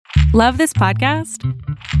Love this podcast?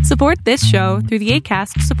 Support this show through the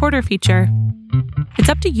Acast supporter feature. It's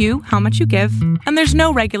up to you how much you give, and there's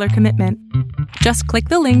no regular commitment. Just click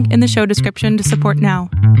the link in the show description to support now.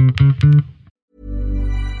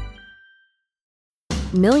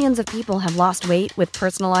 Millions of people have lost weight with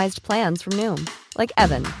personalized plans from Noom. Like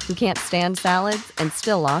Evan, who can't stand salads and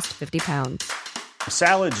still lost 50 pounds.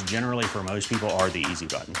 Salads generally for most people are the easy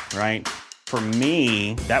button, right? For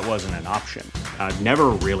me, that wasn't an option. I never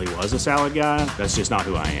really was a salad guy. That's just not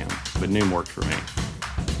who I am. But Noom worked for me.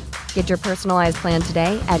 Get your personalized plan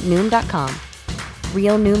today at Noom.com.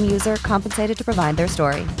 Real Noom user compensated to provide their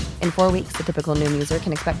story. In 4 weeks, the typical Noom user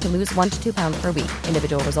can expect to lose 1 to 2 pounds per week.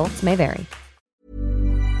 Individual results may vary.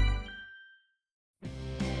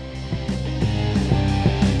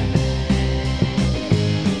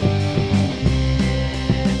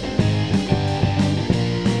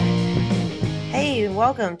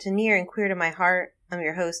 Welcome to Near and Queer to My Heart. I'm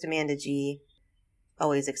your host, Amanda G.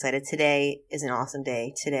 Always excited. Today is an awesome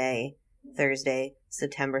day. Today, Thursday,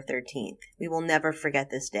 September 13th. We will never forget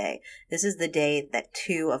this day. This is the day that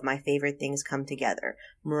two of my favorite things come together.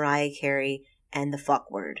 Mariah Carey and the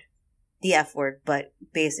fuck word. The F word, but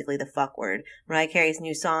basically the fuck word. Mariah Carey's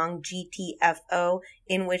new song, GTFO,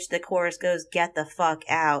 in which the chorus goes, "Get the fuck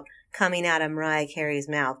out," coming out of Mariah Carey's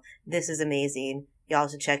mouth. This is amazing. Y'all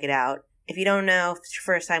should check it out. If you don't know, if it's your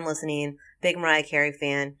first time listening, big Mariah Carey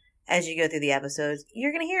fan, as you go through the episodes,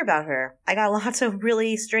 you're going to hear about her. I got lots of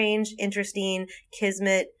really strange, interesting,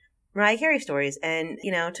 kismet Mariah Carey stories. And,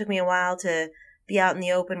 it took me a while to be out in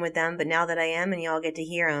the open with them, but now that I am and y'all get to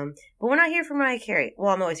hear them. But we're not here for Mariah Carey.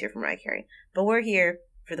 Well, I'm always here for Mariah Carey. But we're here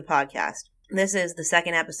for the podcast. This is the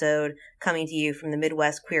second episode coming to you from the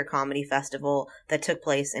Midwest Queer Comedy Festival that took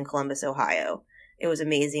place in Columbus, Ohio. It was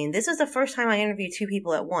amazing. This is the first time I interviewed two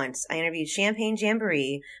people at once. I interviewed Champagne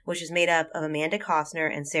Jamboree, which is made up of Amanda Costner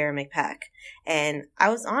and Sarah McPeck. And I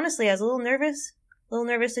was a little nervous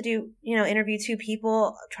to do, interview two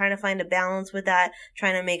people, trying to find a balance with that,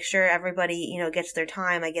 trying to make sure everybody, gets their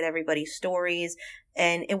time. I get everybody's stories.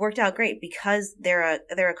 And it worked out great because they're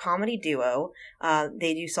a comedy duo.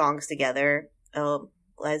 They do songs together, a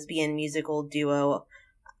lesbian musical duo.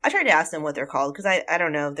 I tried to ask them what they're called because I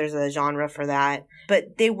don't know if there's a genre for that.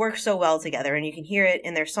 But they work so well together, and you can hear it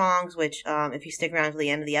in their songs, which if you stick around to the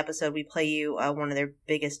end of the episode, we play you one of their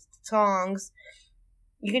biggest songs.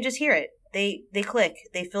 You can just hear it. They click.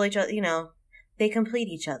 They fill each other, they complete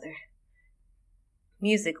each other.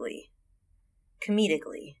 Musically.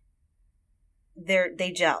 Comedically.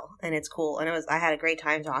 They gel, and it's cool. And I had a great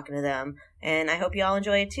time talking to them, and I hope you all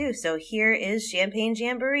enjoy it too. So here is Champagne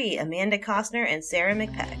Jamboree, Amanda Costner and Sarah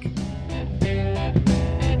McPeck.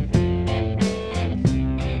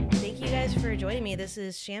 Thank you guys for joining me. This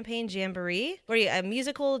is Champagne Jamboree. What are you, a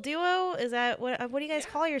musical duo? Is that what do you guys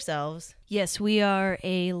call yourselves? Yes, we are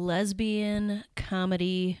a lesbian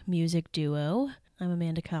comedy music duo. I'm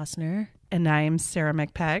Amanda Costner. And I'm Sarah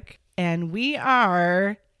McPeck. And we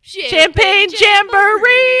are Champagne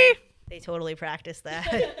Jamboree! They totally practiced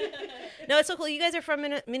that. No, it's so cool. You guys are from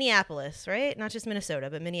Minneapolis, right? Not just Minnesota,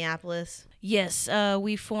 but Minneapolis. Yes,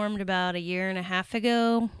 we formed about 1.5 years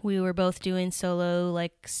ago. We were both doing solo,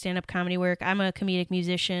 stand-up comedy work. I'm a comedic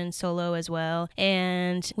musician, solo as well.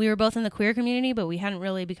 And we were both in the queer community, but we hadn't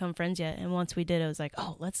really become friends yet. And once we did, I was like,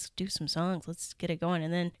 oh, let's do some songs. Let's get it going.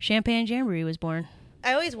 And then Champagne Jamboree was born.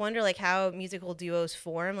 I always wonder, how musical duos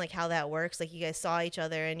form, how that works. You guys saw each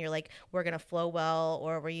other and you're like, we're going to flow well,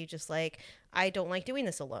 or were you just like, I don't like doing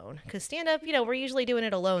this alone? Because stand-up, we're usually doing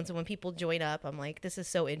it alone, so when people join up, I'm like, this is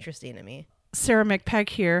so interesting to me. Sarah McPeck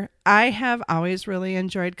here. I have always really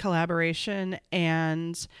enjoyed collaboration,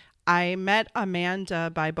 and I met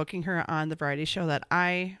Amanda by booking her on the variety show that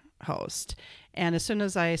I host. And as soon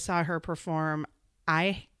as I saw her perform,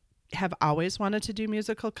 I have always wanted to do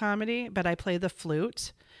musical comedy, but I play the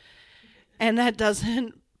flute, and that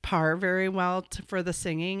doesn't par very well for the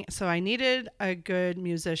singing. So I needed a good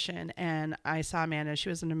musician, and I saw Amanda. She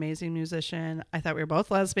was an amazing musician. I thought we were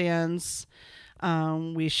both lesbians.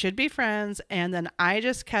 We should be friends. And then I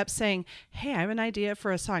just kept saying, hey, I have an idea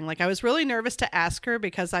for a song. I was really nervous to ask her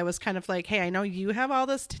because I was kind of like, hey, I know you have all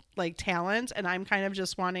this talent, and I'm kind of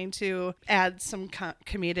just wanting to add some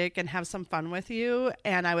comedic and have some fun with you.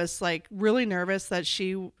 And I was really nervous that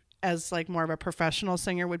she, as more of a professional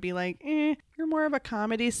singer, would be like, you're more of a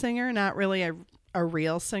comedy singer, not really a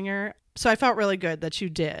real singer. So I felt really good that you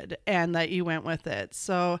did and that you went with it.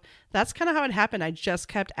 So that's kind of how it happened. I just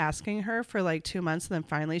kept asking her for 2 months, and then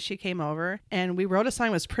finally she came over and we wrote a song.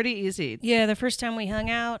 It was pretty easy. Yeah, the first time we hung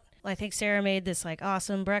out, I think Sarah made this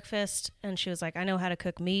awesome breakfast, and she was like, I know how to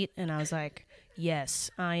cook meat. And I was like,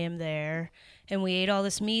 yes, I am there. and we ate all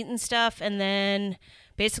this meat and stuff. And then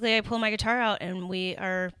basically I pulled my guitar out, and we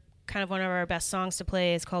are kind of one of our best songs to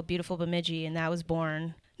play is called Beautiful Bemidji, and that was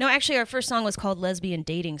born. No, actually, our first song was called Lesbian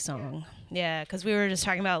Dating Song. Yeah, because we were just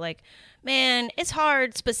talking about, like, man, it's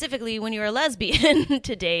hard specifically when you're a lesbian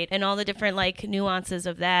to date and all the different, like, nuances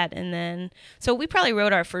of that. And then, so we probably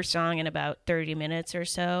wrote our first song in about 30 minutes or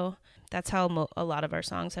so. That's how a lot of our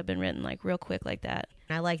songs have been written, like, real quick like that.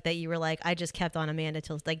 I like that you were like, I just kept on Amanda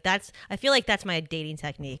till, like, I feel like that's my dating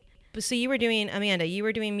technique. So you were doing, Amanda,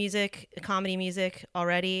 music, comedy music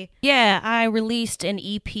already? Yeah, I released an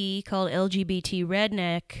EP called LGBT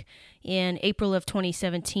Redneck in April of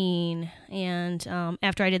 2017. And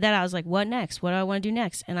after I did that, I was like, what next? What do I want to do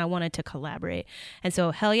next? And I wanted to collaborate. And so,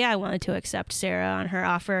 hell yeah, I wanted to accept Sarah on her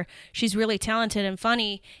offer. She's really talented and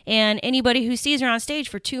funny. And anybody who sees her on stage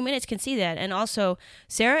for 2 minutes can see that. And also,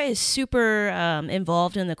 Sarah is super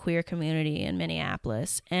involved in the queer community in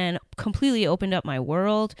Minneapolis and completely opened up my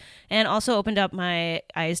world and also opened up my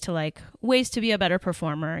eyes to, like, ways to be a better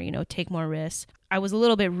performer, you know, take more risks. I was a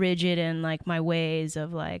little bit rigid in, like, my ways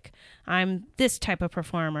of, like, I'm this type of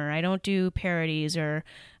performer. I don't do parodies, or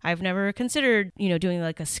I've never considered, you know, doing,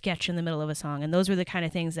 like, a sketch in the middle of a song. And those were the kind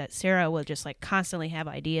of things that Sarah would just, like, constantly have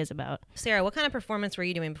ideas about. Sarah, what kind of performance were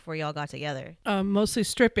you doing before you all got together? Mostly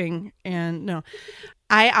stripping. And no,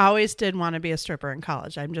 I always did want to be a stripper in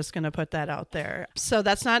college. I'm just going to put that out there. So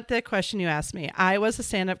that's not the question you asked me. I was a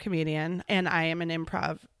stand-up comedian, and I am an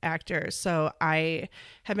improv actor. So I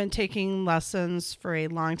have been taking lessons for a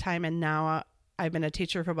long time, and now I've been a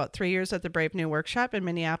teacher for about 3 years at the Brave New Workshop in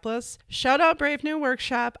Minneapolis. Shout out Brave New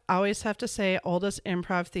Workshop. Always have to say, oldest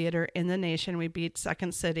improv theater in the nation. We beat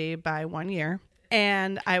Second City by 1 year.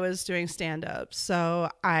 And I was doing stand-up. So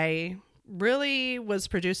I really was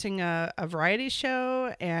producing a variety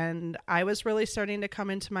show, and I was really starting to come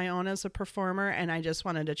into my own as a performer, and I just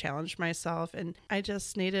wanted to challenge myself, and I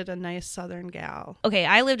just needed a nice Southern gal. Okay,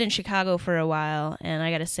 I lived in Chicago for a while, and I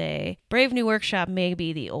gotta say, Brave New Workshop may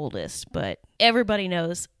be the oldest, but everybody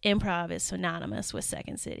knows improv is synonymous with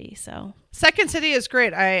Second City, so. Second City is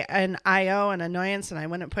great. An IO and Annoyance, and I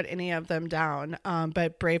wouldn't put any of them down.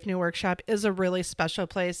 But Brave New Workshop is a really special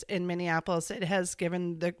place in Minneapolis. It has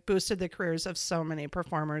boosted the careers of so many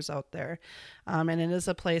performers out there. And it is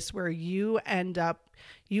a place where you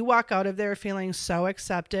walk out of there feeling so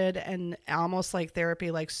accepted and almost like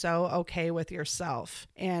therapy, like so okay with yourself.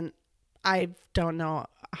 And I don't know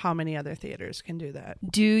how many other theaters can do that.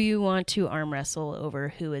 Do you want to arm wrestle over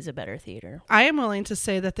who is a better theater? I am willing to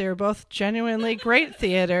say that they're both genuinely great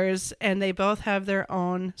theaters, and they both have their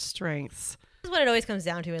own strengths. This is what it always comes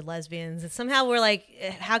down to with lesbians. It's somehow we're like,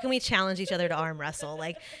 how can we challenge each other to arm wrestle?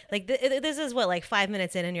 This is what, like 5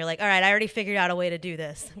 minutes in, and you're like, all right, I already figured out a way to do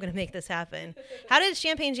this. I'm going to make this happen. How did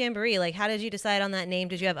Champagne Jamboree, like, how did you decide on that name?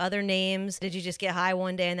 Did you have other names? Did you just get high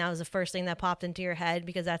one day and that was the first thing that popped into your head?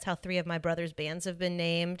 Because that's how 3 of my brother's bands have been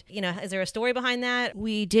named. You know, is there a story behind that?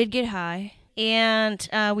 We did get high. And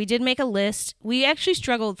we did make a list. We actually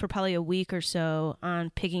struggled for probably a week or so on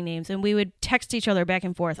picking names, and we would text each other back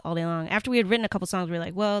and forth all day long. After we had written a couple songs, we were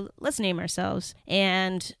like, well, let's name ourselves.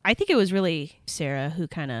 And I think it was really Sarah who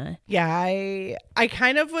kind of... Yeah, I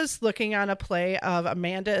kind of was looking on a play of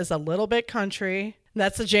Amanda is a little bit country.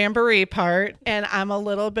 That's the jamboree part. And I'm a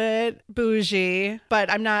little bit bougie, but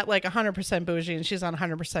I'm not like 100% bougie, and she's on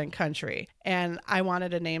 100% country. And I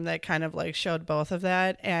wanted a name that kind of like showed both of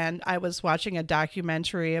that. And I was watching a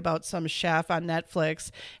documentary about some chef on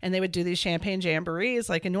Netflix, and they would do these champagne jamborees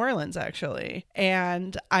like in New Orleans, actually.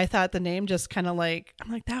 And I thought the name just kind of like, I'm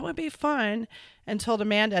like, that would be fun. And told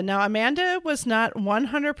Amanda. Now, Amanda was not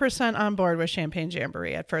 100% on board with Champagne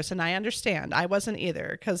Jamboree at first. And I understand. I wasn't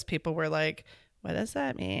either, because people were like, what does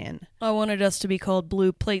that mean? I wanted us to be called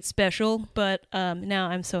Blue Plate Special, but now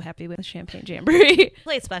I'm so happy with Champagne Jamboree.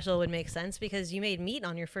 Plate Special would make sense because you made meat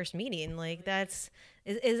on your first meeting. Like is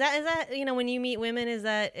that you know, when you meet women, is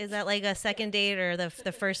that like a second date, or the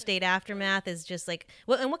first date aftermath is just like,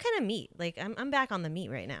 well, and what kind of meat? Like I'm back on the meat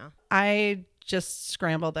right now. I just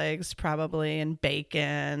scrambled eggs probably, and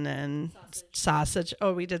bacon and sausage.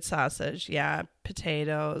 Oh, we did sausage. Yeah.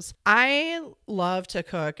 Potatoes. I love to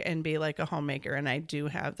cook and be like a homemaker, and I do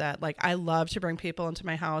have that. Like, I love to bring people into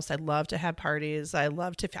my house. I love to have parties. I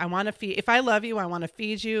want to feed. If I love you, I want to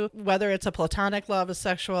feed you, whether it's a platonic love, a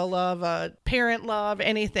sexual love, a parent love,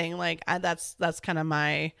 anything. Like, that's kind of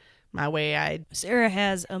my way. Sarah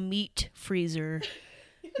has a meat freezer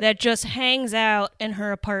that just hangs out in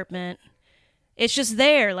her apartment. It's just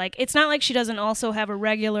there. Like, it's not like she doesn't also have a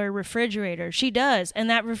regular refrigerator. She does. And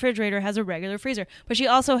that refrigerator has a regular freezer. But she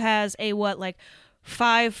also has a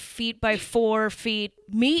 5 feet by 4 feet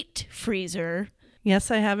meat freezer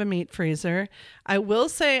Yes, I have a meat freezer. I will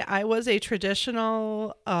say I was a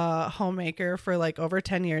traditional homemaker for like over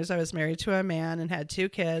 10 years. I was married to a man and had 2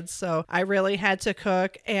 kids. So I really had to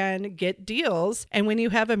cook and get deals. And when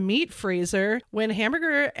you have a meat freezer, when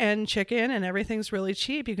hamburger and chicken and everything's really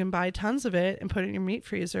cheap, you can buy tons of it and put it in your meat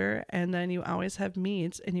freezer. And then you always have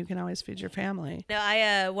meat and you can always feed your family.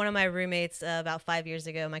 No, one of my roommates about 5 years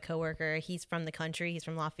ago, my coworker, he's from the country. He's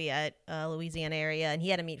from Lafayette, Louisiana area. And he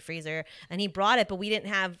had a meat freezer and he brought it, but we didn't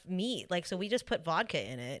have meat. Like, so we just put vodka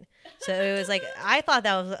in it. So it was like, I thought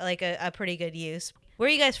that was like a pretty good use. Where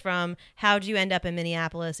are you guys from? How'd you end up in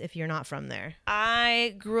Minneapolis if you're not from there?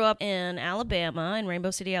 I grew up in Alabama, in Rainbow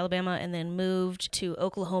City, Alabama, and then moved to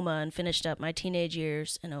Oklahoma and finished up my teenage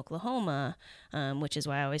years in Oklahoma, which is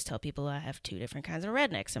why I always tell people I have 2 different kinds of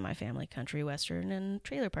rednecks in my family, country, western, and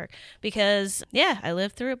trailer park. Because, yeah, I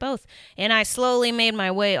lived through it both. And I slowly made my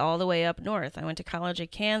way all the way up north. I went to college at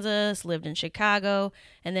Kansas, lived in Chicago,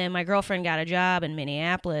 and then my girlfriend got a job in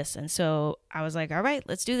Minneapolis. And so I was like, all right,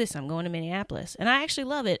 let's do this. I'm going to Minneapolis. And I actually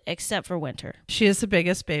love it, except for winter. She is the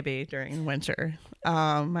biggest baby during winter.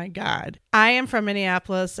 Oh my God. I am from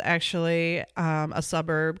Minneapolis, actually, a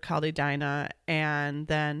suburb called Edina. And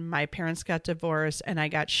then my parents got divorced and I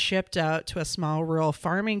got shipped out to a small rural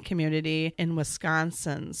farming community in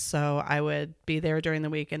Wisconsin. So I would be there during the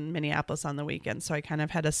week and Minneapolis on the weekend. So I kind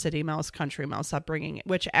of had a city mouse, country mouse upbringing,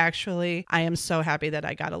 which actually I am so happy that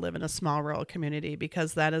I got to live in a small rural community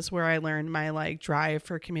because that is where I learned my like drive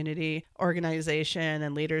for community organization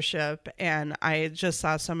and leadership. And I just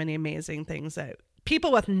saw so many amazing things that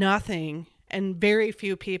people with nothing and very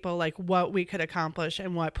few people, like what we could accomplish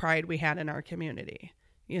and what pride we had in our community,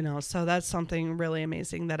 you know, so that's something really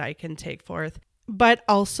amazing that I can take forth. But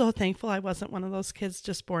also thankful I wasn't one of those kids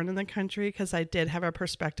just born in the country because I did have a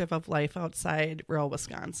perspective of life outside rural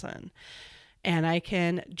Wisconsin. And I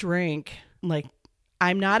can drink, like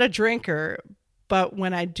I'm not a drinker, but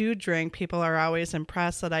when I do drink, people are always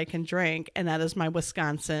impressed that I can drink. And that is my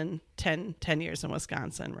Wisconsin, 10 years in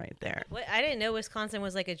Wisconsin right there. What? I didn't know Wisconsin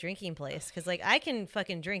was like a drinking place. Because like I can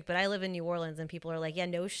fucking drink, but I live in New Orleans and people are like, yeah,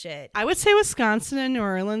 no shit. I would say Wisconsin and New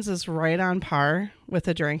Orleans is right on par with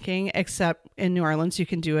the drinking, except in New Orleans, you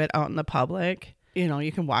can do it out in the public. You know,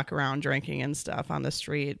 you can walk around drinking and stuff on the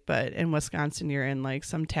street, but in Wisconsin, you're in like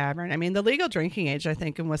some tavern. I mean, the legal drinking age, I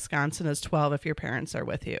think in Wisconsin is 12 if your parents are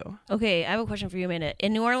with you. Okay, I have a question for you, Amanda.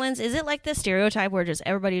 In New Orleans, is it like the stereotype where just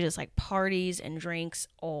everybody just like parties and drinks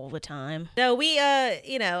all the time? No, we,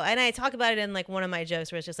 you know, and I talk about it in like one of my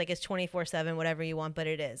jokes where it's just like, it's 24/7, whatever you want, but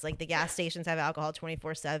it is. Like the gas stations have alcohol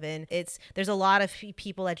 24/7. There's a lot of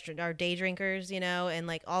people that are day drinkers, you know, and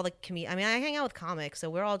like all the I mean, I hang out with comics, so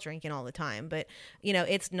we're all drinking all the time, but you know,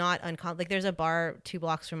 it's not uncommon. Like there's a bar 2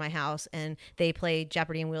 blocks from my house and they play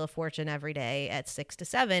Jeopardy and Wheel of Fortune every day at 6 to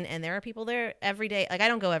 7. And there are people there every day. Like I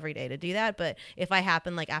don't go every day to do that, but if I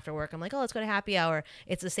happen like after work, I'm like, oh, let's go to happy hour.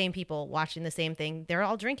 It's the same people watching the same thing. They're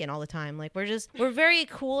all drinking all the time. Like we're very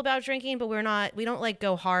cool about drinking, but we don't like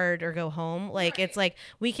go hard or go home. Like It's like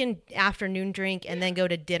we can afternoon drink and then go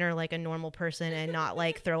to dinner like a normal person and not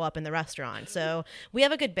like throw up in the restaurant. So we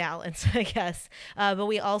have a good balance, I guess. But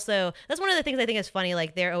we also, that's one of the things I think is funny.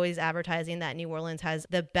 Like they're always advertising that New Orleans has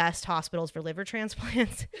the best hospitals for liver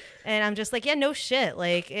transplants. And I'm just like, yeah, no shit.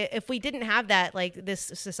 Like if we didn't have that, like this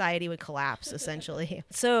society would collapse essentially.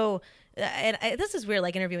 So this is weird,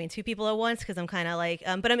 like interviewing 2 people at once because I'm kind of like,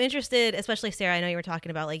 but I'm interested, especially Sarah, I know you were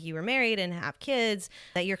talking about like you were married and have kids,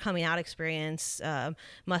 that your coming out experience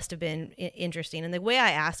must have been interesting. And the way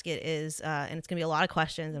I ask it is, and it's going to be a lot of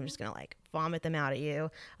questions, I'm just going to like vomit them out at you.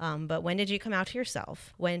 But when did you come out to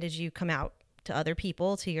yourself? When did you come out to other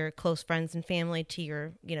people, to your close friends and family, to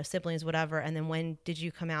your, you know, siblings, whatever? And then when did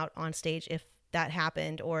you come out on stage, if that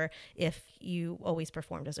happened, or if you always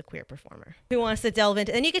performed as a queer performer? Who wants to delve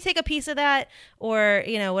into, and you could take a piece of that, or,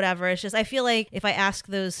 you know, whatever. It's just, I feel like if I ask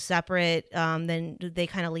those separate, then they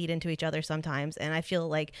kind of lead into each other sometimes. And I feel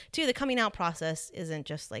like too, the coming out process isn't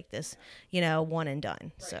just like this, you know, one and done.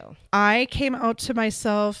 Right. So I came out to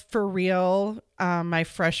myself for real my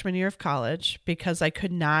freshman year of college because I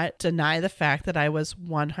could not deny the fact that I was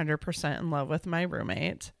 100% in love with my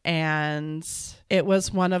roommate. And it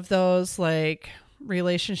was one of those like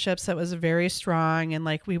relationships that was very strong, and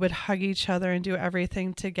like we would hug each other and do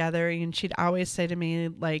everything together. And she'd always say to me,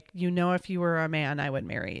 like, you know, if you were a man, I would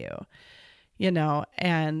marry you, you know.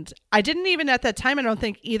 And I didn't even at that time, I don't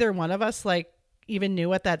think either one of us like even knew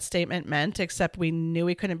what that statement meant, except we knew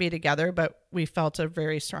we couldn't be together, but we felt a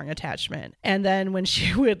very strong attachment. And then when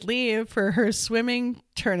she would leave for her swimming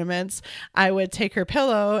tournaments, I would take her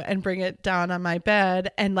pillow and bring it down on my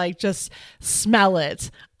bed and like just smell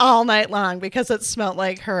it all night long because it smelled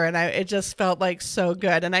like her, and it just felt like so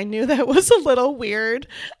good. And I knew that was a little weird,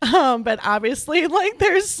 but obviously like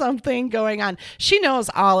there's something going on. She knows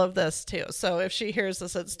all of this too, so if she hears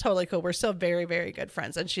this, it's totally cool. We're still very, very good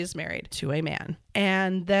friends, and she's married to a man.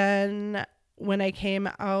 And then when I came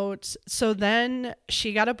out, so then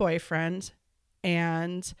she got a boyfriend,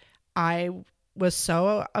 and I was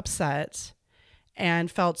so upset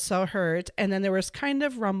and felt so hurt. And then there was kind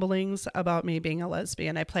of rumblings about me being a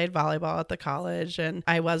lesbian. I played volleyball at the college, and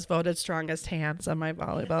I was voted strongest hands on my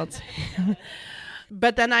volleyball team.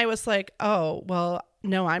 But then I was like, oh, well,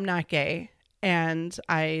 no, I'm not gay. And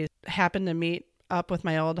I happened to meet up with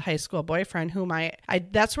my old high school boyfriend, whom I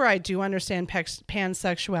that's where I do understand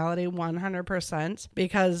pansexuality 100%,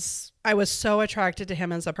 because I was so attracted to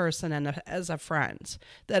him as a person and as a friend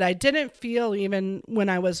that I didn't feel, even when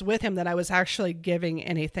I was with him, that I was actually giving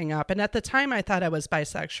anything up. And at the time I thought I was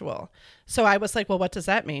bisexual. So I was like, well, what does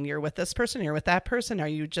that mean? You're with this person, you're with that person. Are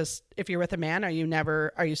you just, if you're with a man, are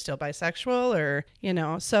you still bisexual? Or, you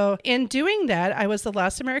know, so in doing that, I was the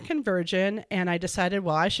last American virgin, and I decided,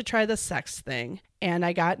 well, I should try the sex thing. And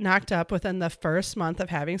I got knocked up within the first month of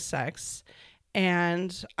having sex.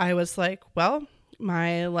 And I was like, well,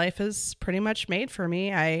 my life is pretty much made for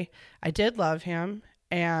me. I did love him,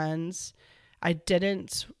 and I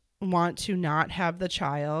didn't want to not have the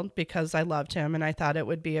child because I loved him and I thought it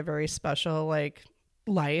would be a very special like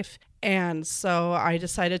life. And so I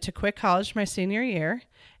decided to quit college my senior year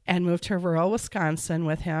and move to rural Wisconsin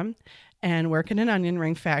with him and work in an onion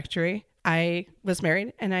ring factory. I was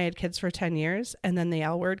married and I had kids for 10 years, and then the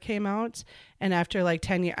L word came out. And after like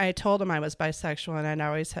 10 years, I told him I was bisexual and I'd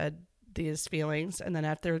always had these feelings. And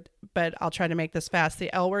then but I'll try to make this fast.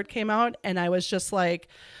 The L word came out, and I was just like,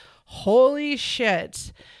 holy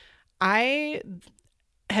shit. I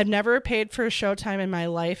had never paid for Showtime in my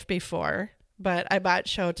life before, but I bought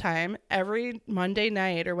Showtime every Monday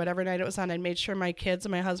night or whatever night it was on. I made sure my kids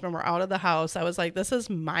and my husband were out of the house. I was like, this is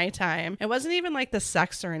my time. It wasn't even like the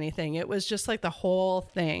sex or anything. It was just like the whole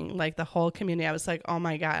thing, like the whole community. I was like, oh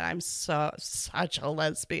my God, I'm such a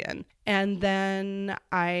lesbian. And then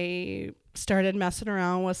I started messing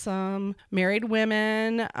around with some married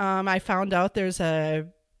women. I found out there's a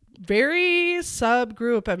very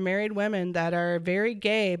subgroup of married women that are very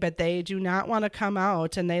gay, but they do not want to come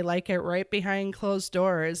out, and they like it right behind closed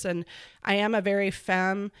doors. And I am a very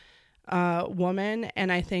femme woman,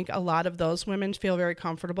 and I think a lot of those women feel very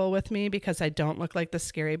comfortable with me because I don't look like the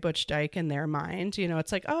scary butch dyke in their mind. You know,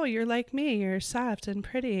 it's like, oh, you're like me, you're soft and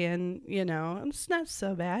pretty, and you know, it's not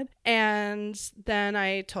so bad. And then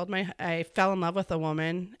I fell in love with a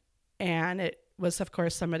woman, and it was, of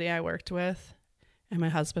course, somebody I worked with and my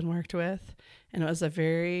husband worked with. And it was a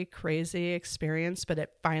very crazy experience, but it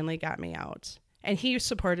finally got me out. And he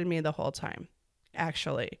supported me the whole time,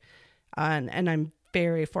 actually. And I'm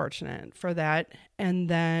very fortunate for that. And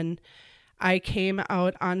then I came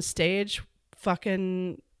out on stage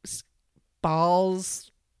fucking balls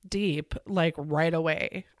deep, like right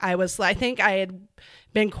away. I think I had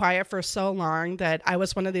been quiet for so long that I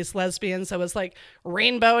was one of these lesbians that was like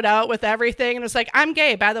rainbowed out with everything. And it's like, I'm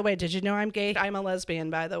gay, by the way. Did you know I'm gay? I'm a lesbian,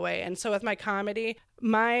 by the way. And so with my comedy,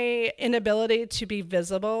 my inability to be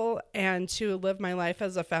visible and to live my life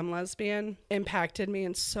as a femme lesbian impacted me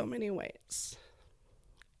in so many ways.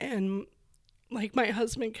 And like my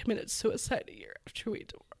husband committed suicide a year after we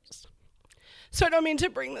divorced. So I don't mean to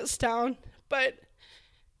bring this down, but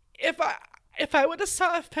if I would have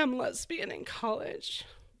saw a femme lesbian in college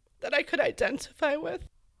that I could identify with,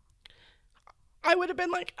 I would have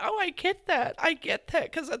been like, oh, I get that.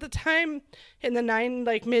 Because at the time in the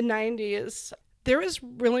mid-90s, there was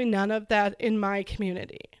really none of that in my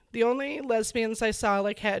community. The only lesbians I saw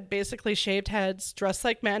had basically shaved heads, dressed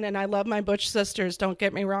like men, and I love my butch sisters, don't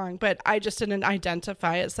get me wrong, but I just didn't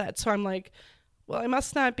identify as that. So I'm like, well, I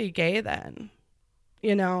must not be gay then.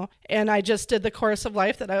 You know, and I just did the course of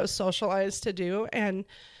life that I was socialized to do. And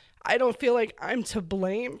I don't feel like I'm to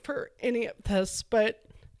blame for any of this, but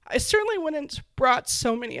I certainly wouldn't have brought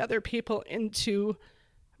so many other people into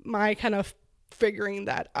my kind of figuring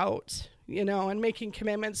that out, you know, and making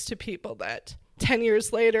commitments to people that 10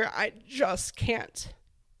 years later, I just can't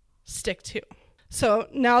stick to. So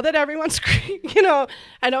now that everyone's, you know,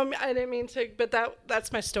 I didn't mean to, but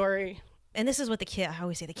that's my story. and this is what I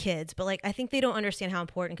always say the kids, but like I think they don't understand how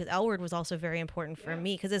important, because L Word was also very important for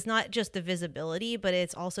me, because it's not just the visibility, but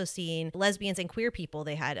it's also seeing lesbians and queer people.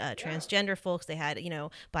 They had transgender folks, they had,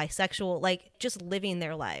 bisexual, like just living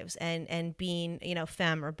their lives and being,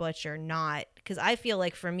 femme or butch or not. Because I feel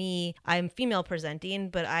like for me, I'm female presenting,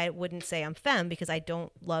 but I wouldn't say I'm femme because I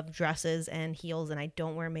don't love dresses and heels and I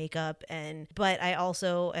don't wear makeup, but I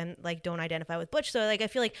also am like don't identify with butch. So like I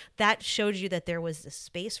feel like that showed you that there was a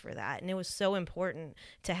space for that, and it was so important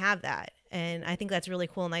to have that. And I think that's really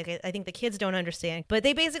cool. And like, I think the kids don't understand, but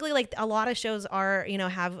they basically, like, a lot of shows are,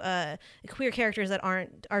 have queer characters that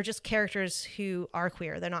are just characters who are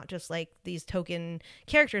queer. They're not just like these token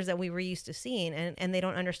characters that we were used to seeing, and they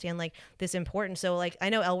don't understand like this importance. So like, I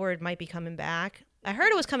know L Word might be coming back. I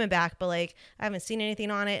heard it was coming back, but like I haven't seen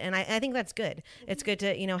anything on it, and I think that's good. It's good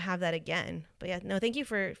to have that again. But yeah, no, thank you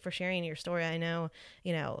for sharing your story. I know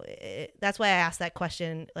that's why I asked that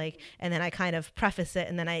question, like, and then I kind of preface it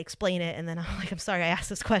and then I explain it, and then I'm like, I'm sorry I asked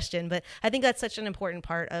this question, but I think that's such an important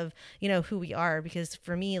part of who we are, because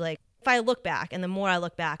for me, like, if I look back, and the more I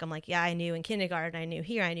look back, I'm like, yeah, I knew in kindergarten, I knew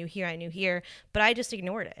here, I knew here, I knew here, but I just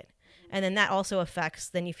ignored it. And then that also affects,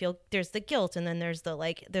 then you feel there's the guilt, and then there's the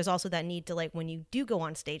like, there's also that need to, like, when you do go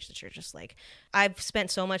on stage, that you're just like, I've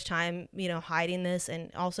spent so much time, hiding this,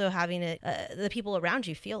 and also having it, the people around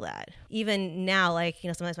you feel that. Even now, like,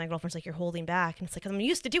 sometimes my girlfriend's like, you're holding back. And it's like, I'm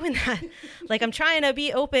used to doing that. Like, I'm trying to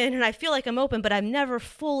be open, and I feel like I'm open, but I'm never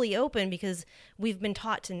fully open because we've been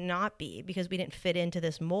taught to not be, because we didn't fit into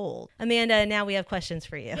this mold. Amanda, now we have questions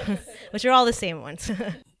for you, which are all the same ones.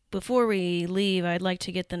 Before we leave, I'd like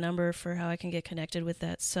to get the number for how I can get connected with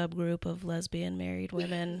that subgroup of lesbian married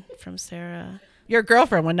women from Sarah. Your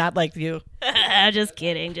girlfriend would not like you. Just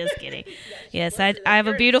kidding. Yes, I have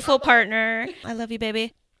a beautiful partner. I love you,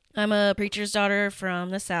 baby. I'm a preacher's daughter from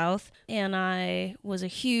the South, and I was a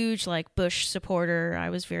huge, like, Bush supporter. I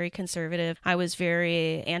was very conservative. I was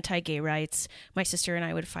very anti-gay rights. My sister and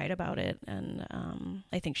I would fight about it, and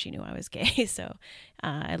I think she knew I was gay, so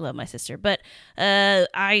I love my sister. But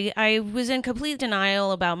I was in complete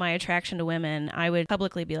denial about my attraction to women. I would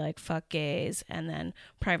publicly be like, fuck gays, and then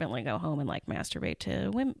privately go home and, like, masturbate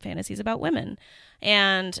to fantasies about women.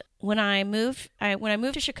 And when I moved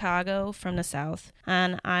to Chicago from the South,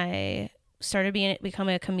 and I started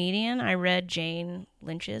becoming a comedian, I read Jane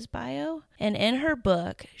Lynch's bio. And in her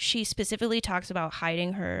book, she specifically talks about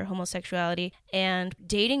hiding her homosexuality and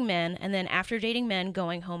dating men, and then after dating men,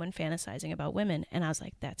 going home and fantasizing about women. And I was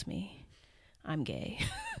like, that's me. I'm gay.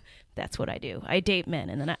 That's what I do. I date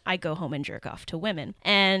men, and then I go home and jerk off to women.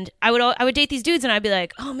 And I would date these dudes, and I'd be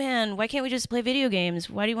like, oh man, why can't we just play video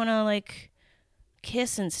games? Why do you want to, like,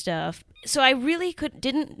 kiss and stuff? So I really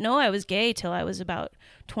didn't know I was gay till I was about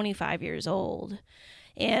 25 years old,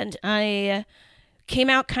 and I came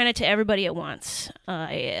out kind of to everybody at once.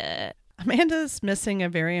 Amanda's missing a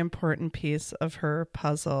very important piece of her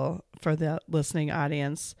puzzle for the listening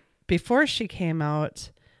audience. Before she came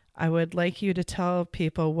out, I would like you to tell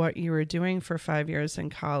people what you were doing for 5 years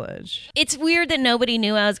in college. It's weird that nobody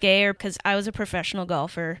knew I was gay, because I was a professional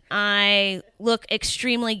golfer. I look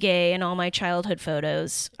extremely gay in all my childhood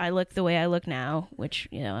photos. I look the way I look now, which,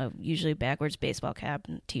 usually backwards baseball cap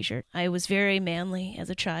and t-shirt. I was very manly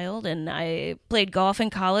as a child, and I played golf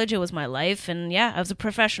in college. It was my life. And yeah, I was a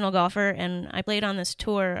professional golfer, and I played on this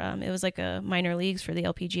tour. It was like a minor leagues for the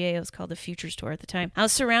LPGA. It was called the Futures Tour at the time. I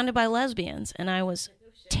was surrounded by lesbians, and I was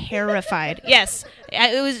terrified. Yes,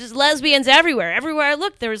 it was just lesbians everywhere. Everywhere I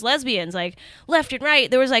looked, there was lesbians, like left and right.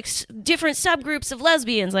 There was like different subgroups of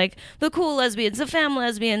lesbians, like the cool lesbians, the femme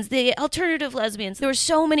lesbians, the alternative lesbians. There were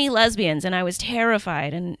so many lesbians, and I was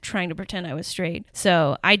terrified and trying to pretend I was straight.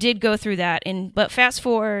 So I did go through that. But fast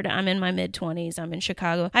forward, I'm in my mid-20s. I'm in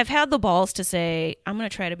Chicago. I've had the balls to say, I'm going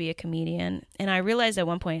to try to be a comedian. And I realized at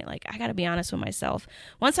one point, like, I got to be honest with myself.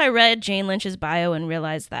 Once I read Jane Lynch's bio and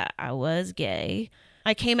realized that I was gay,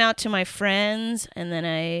 I came out to my friends, and then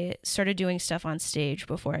I started doing stuff on stage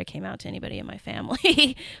before I came out to anybody in my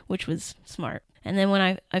family, which was smart. And then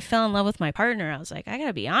when I fell in love with my partner, I was like, I got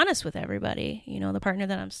to be honest with everybody, the partner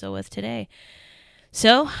that I'm still with today.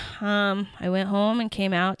 So I went home and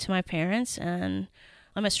came out to my parents, and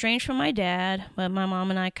I'm estranged from my dad, but my mom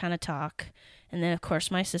and I kind of talk. And then, of course,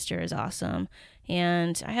 my sister is awesome.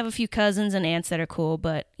 And I have a few cousins and aunts that are cool,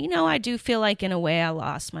 but, I do feel like in a way I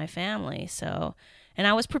lost my family. And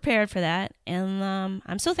I was prepared for that. And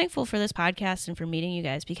I'm so thankful for this podcast and for meeting you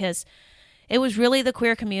guys, because it was really the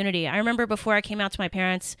queer community. I remember before I came out to my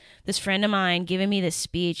parents, this friend of mine giving me this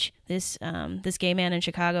speech, this gay man in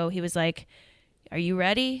Chicago. He was like, are you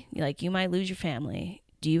ready? Like, you might lose your family.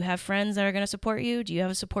 Do you have friends that are going to support you? Do you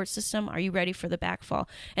have a support system? Are you ready for the backfall?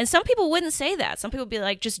 And some people wouldn't say that. Some people would be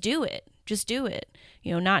like, just do it. Just do it.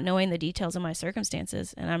 You know, not knowing the details of my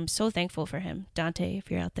circumstances. And I'm so thankful for him. Dante,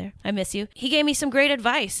 if you're out there, I miss you. He gave me some great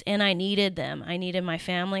advice, and I needed them. I needed my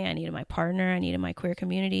family. I needed my partner. I needed my queer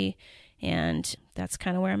community. And that's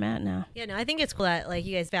kind of where I'm at now. Yeah, no, I think it's cool that like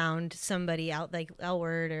you guys found somebody out like L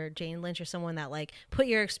Word or Jane Lynch or someone that like put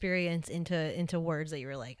your experience into words that you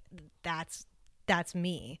were like, that's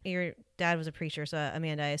me. Your dad was a preacher, so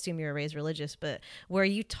Amanda, I assume you were raised religious, but were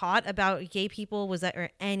you taught about gay people? Was that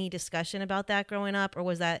or any discussion about that growing up, or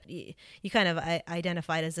was that you kind of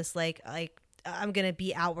identified as this like I'm gonna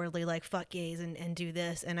be outwardly like fuck gays and do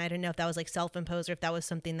this, and I didn't know if that was like self-imposed or if that was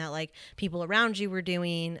something that like people around you were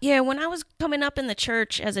doing? Yeah, when I was coming up in the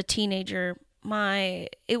church as a teenager,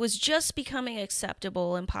 it was just becoming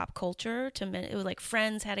acceptable in pop culture it was like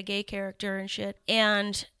Friends had a gay character and shit,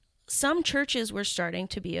 and some churches were starting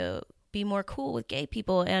to be more cool with gay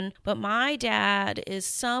people, but my dad is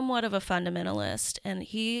somewhat of a fundamentalist, and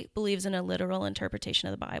he believes in a literal interpretation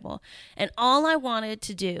of the Bible, and all I wanted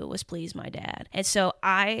to do was please my dad. And so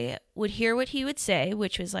I would hear what he would say,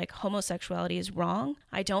 which was like, homosexuality is wrong.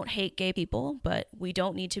 I don't hate gay people, but we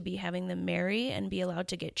don't need to be having them marry and be allowed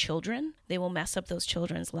to get children. They will mess up those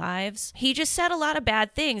children's lives. He just said a lot of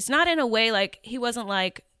bad things, not in a way like, he wasn't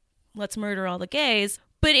like, let's murder all the gays,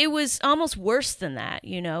 but it was almost worse than that,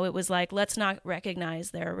 you know? It was like, let's not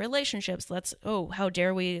recognize their relationships. How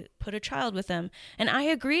dare we put a child with them? And I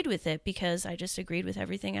agreed with it because I just agreed with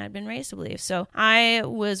everything I'd been raised to believe. So I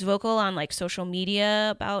was vocal on like social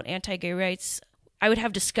media about anti-gay rights. I would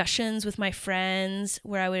have discussions with my friends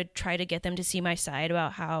where I would try to get them to see my side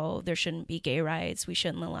about how there shouldn't be gay rights. We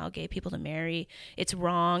shouldn't allow gay people to marry. It's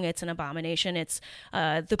wrong. It's an abomination. It's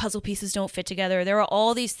the puzzle pieces don't fit together. There are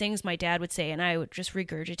all these things my dad would say, and I would just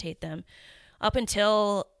regurgitate them up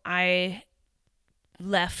until I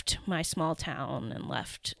left my small town and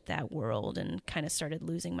left that world and kind of started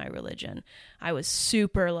losing my religion. I was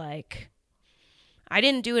super like, I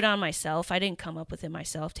didn't do it on myself. I didn't come up with it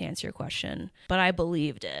myself, to answer your question, but I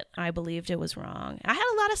believed it. I believed it was wrong. I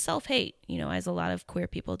had a lot of self-hate, you know, as a lot of queer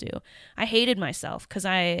people do. I hated myself because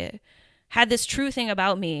I had this true thing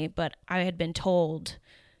about me, but I had been told,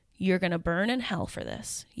 you're going to burn in hell for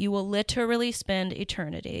this. You will literally spend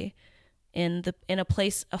eternity in a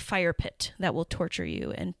place, a fire pit that will torture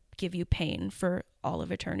you and give you pain for all of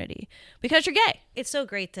eternity because you're gay. It's so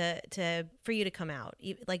great for you to come out,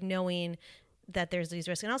 like knowing that there's these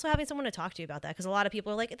risks, and also having someone to talk to you about that, because a lot of people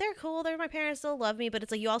are like, they're cool, my parents still love me, but it's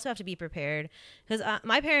like you also have to be prepared, because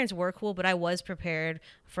my parents were cool, but I was prepared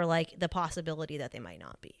for like the possibility that they might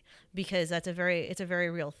not be, because it's a very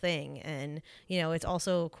real thing. And you know, it's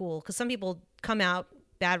also cool because some people come out,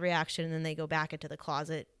 bad reaction, and then they go back into the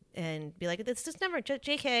closet and be like, it's just never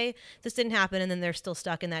JK, this didn't happen, and then they're still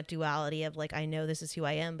stuck in that duality of like, I know this is who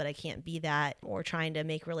I am, but I can't be that, or trying to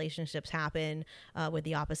make relationships happen with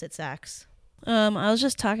the opposite sex. I was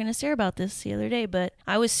just talking to Sarah about this the other day, but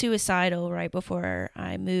I was suicidal right before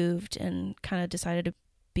I moved and kind of decided to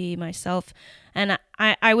be myself. And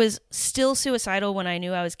I was still suicidal when I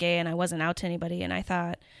knew I was gay and I wasn't out to anybody. And I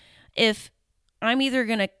thought, if I'm either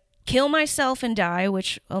going to kill myself and die,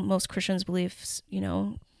 which most Christians believe, you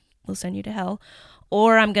know, will send you to hell,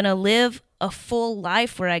 or I'm going to live a full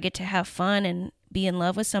life where I get to have fun and be in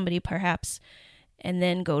love with somebody perhaps, and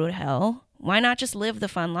then go to hell, why not just live the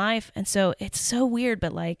fun life? And so it's so weird,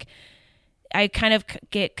 but like I kind of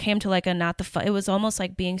came to like it was almost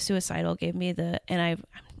like being suicidal gave me and I'm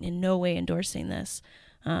in no way endorsing this.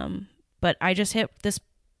 But I just hit this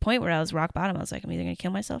point where I was rock bottom. I was like, I'm either going to kill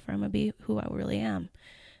myself or I'm going to be who I really am.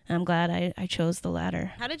 And I'm glad I chose the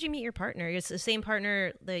latter. How did you meet your partner? It's the same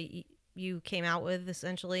partner that you came out with,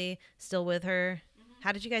 essentially, still with her.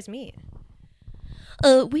 How did you guys meet?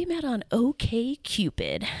 We met on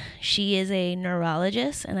OkCupid. She is a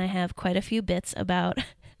neurologist, and I have quite a few bits about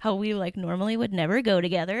how we like normally would never go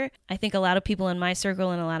together. I think a lot of people in my circle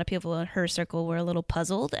and a lot of people in her circle were a little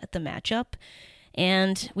puzzled at the matchup,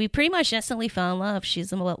 and we pretty much instantly fell in love. She's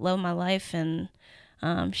the love of my life, and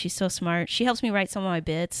she's so smart. She helps me write some of my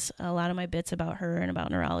bits, a lot of my bits about her and about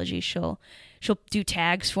neurology. She'll do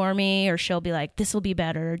tags for me, or she'll be like, this will be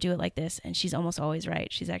better, or do it like this, and she's almost always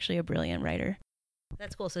right. She's actually a brilliant writer.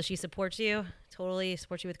 That's cool. So she supports you, totally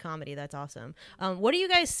supports you with comedy. That's awesome. What do you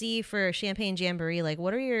guys see for Champagne Jamboree? Like,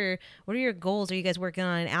 what are your goals? Are you guys working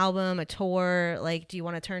on an album, a tour? Like, do you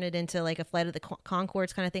want to turn it into like a Flight of the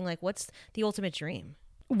Conchords kind of thing? Like, what's the ultimate dream?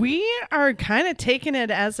 We are kind of taking it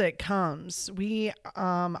as it comes. We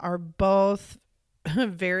are both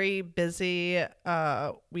very busy.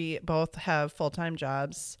 We both have full-time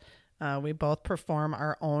jobs. We both perform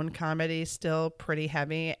our own comedy still pretty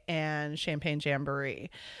heavy, and Champagne Jamboree.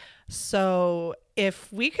 So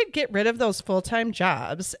if we could get rid of those full-time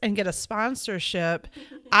jobs and get a sponsorship,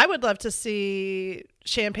 I would love to see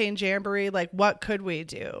Champagne Jamboree. Like, what could we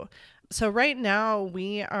do? So right now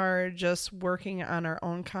we are just working on our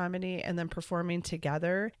own comedy and then performing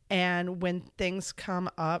together. And when things come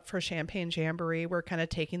up for Champagne Jamboree, we're kind of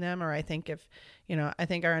taking them. Or I think I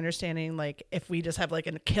think our understanding, like if we just have like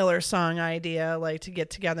a killer song idea, like to get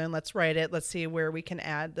together and let's write it, let's see where we can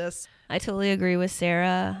add this. I totally agree with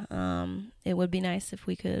Sarah. It would be nice if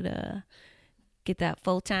we could get that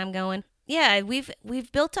full time going. Yeah,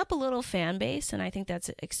 we've built up a little fan base, and I think that's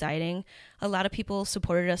exciting. A lot of people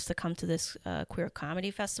supported us to come to this queer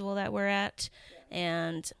comedy festival that we're at,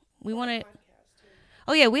 and we want to.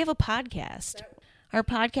 Oh yeah, we have a podcast. Our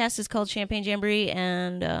podcast is called Champagne Jamboree,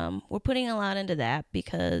 and we're putting a lot into that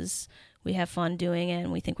because we have fun doing it,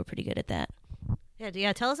 and we think we're pretty good at that.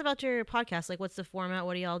 Yeah. Tell us about your podcast. Like, what's the format?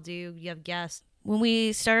 What do y'all do? You have guests? When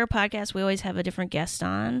we start our podcast, we always have a different guest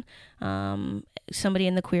on, somebody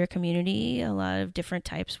in the queer community, a lot of different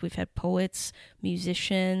types. We've had poets,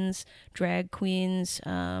 musicians, drag queens,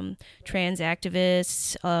 trans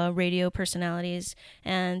activists, radio personalities,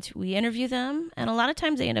 and we interview them. And a lot of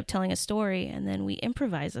times they end up telling a story, and then we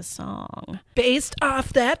improvise a song based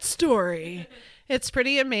off that story. It's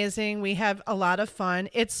pretty amazing. We have a lot of fun.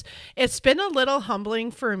 It's been a little humbling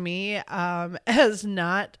for me as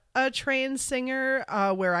not a trained singer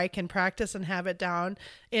where I can practice and have it down.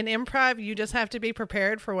 In improv, you just have to be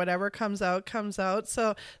prepared for whatever comes out.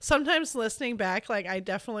 So sometimes listening back, like I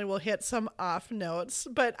definitely will hit some off notes,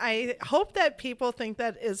 but I hope that people think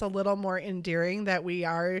that is a little more endearing, that we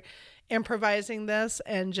are improvising this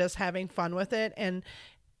and just having fun with it. And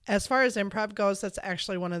as far as improv goes, that's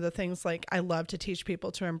actually one of the things like I love to teach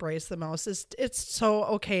people to embrace the most. It's so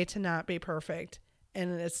okay to not be perfect,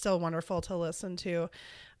 and it's still wonderful to listen to.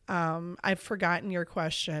 I've forgotten your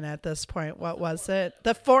question at this point. What was it?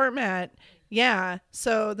 The format. Yeah.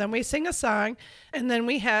 So then we sing a song, and then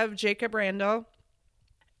we have Jacob Randall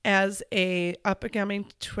as a up-and-coming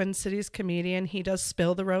Twin Cities comedian. He does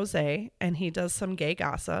Spill the Rosé, and he does some gay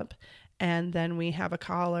gossip. And then we have a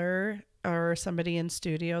caller or somebody in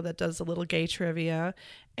studio that does a little gay trivia,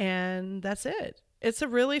 and that's it. It's a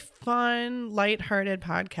really fun, lighthearted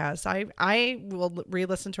podcast. I will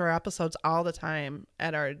re-listen to our episodes all the time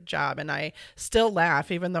at our job, and I still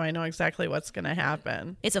laugh even though I know exactly what's going to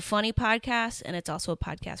happen. It's a funny podcast, and it's also a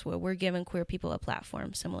podcast where we're giving queer people a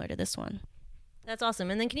platform similar to this one. That's awesome.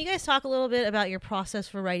 And then can you guys talk a little bit about your process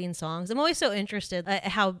for writing songs? I'm always so interested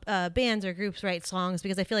how bands or groups write songs,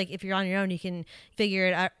 because I feel like if you're on your own, you can figure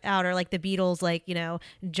it out. Or like the Beatles, like,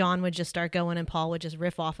 John would just start going and Paul would just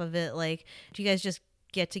riff off of it. Like, do you guys just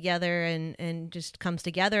get together and just comes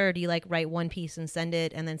together? Or do you like write one piece and send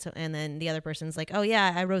it, and then the other person's like, oh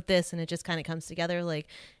yeah, I wrote this, and it just kind of comes together? Like,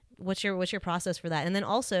 what's your process for that? And then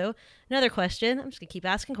also another question, I'm just gonna keep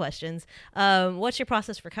asking questions. What's your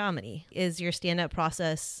process for comedy? Is your stand-up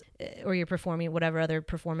process, or you're performing whatever other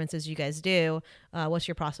performances you guys do, what's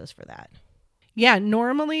your process for that? Yeah,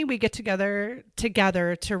 normally we get together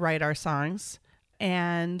to write our songs,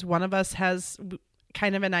 and one of us has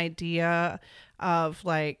kind of an idea of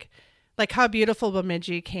like How Beautiful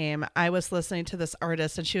Bemidji came. I was listening to this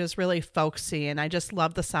artist, and she was really folksy, and I just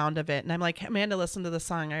loved the sound of it. And I'm like, Amanda, listen to the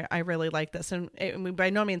song. I really like this. And we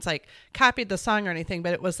by no means like copied the song or anything,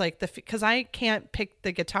 but it was like because I can't pick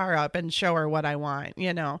the guitar up and show her what I want,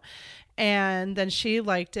 And then she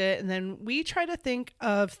liked it. And then we try to think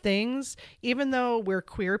of things, even though we're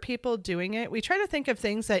queer people doing it, we try to think of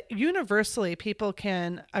things that universally people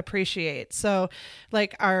can appreciate. So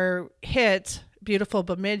like our hit, Beautiful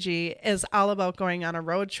Bemidji, is all about going on a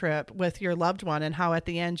road trip with your loved one and how at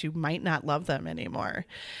the end you might not love them anymore.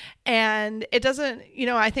 And it doesn't,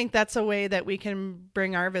 I think that's a way that we can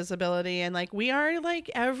bring our visibility, and like we are like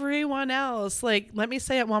everyone else. Like, let me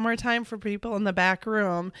say it one more time for people in the back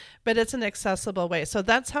room, but it's an accessible way. So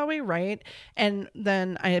that's how we write. And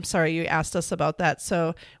then I'm sorry, you asked us about that.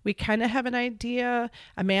 So we kind of have an idea.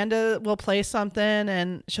 Amanda will play something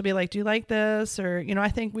and she'll be like, do you like this? Or, I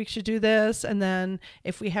think we should do this. And then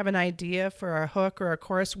if we have an idea for a hook or a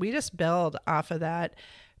chorus, we just build off of that.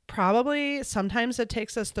 Probably sometimes it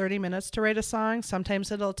takes us 30 minutes to write a song.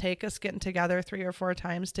 Sometimes it'll take us getting together 3 or 4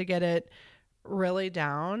 times to get it really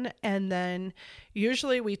down. And then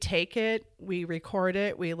usually we take it, we record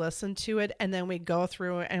it, we listen to it, and then we go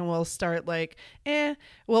through and we'll start like,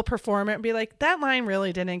 we'll perform it and be like, that line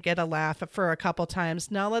really didn't get a laugh for a couple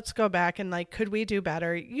times. Now let's go back and like, could we do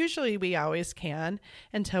better? Usually we always can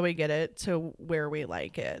until we get it to where we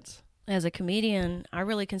like it. as a comedian, I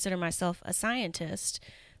really consider myself a scientist.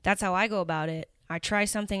 That's how I go about it. I try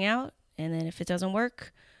something out, and then if it doesn't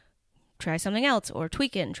work, try something else or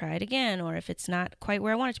tweak it and try it again. Or if it's not quite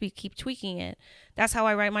where I want it to be, keep tweaking it. That's how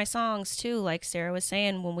I write my songs too. Like Sarah was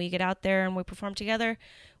saying, when we get out there and we perform together,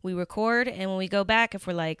 we record, and when we go back, if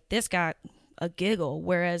we're like, this got a giggle,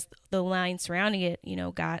 whereas the line surrounding it,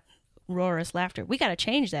 got roarous laughter, we got to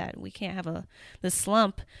change that. We can't have the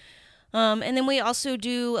slump. And then we also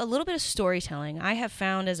do a little bit of storytelling. I have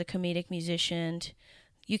found as a comedic musician,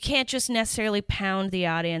 you can't just necessarily pound the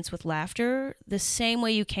audience with laughter the same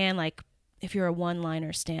way you can, like, if you're a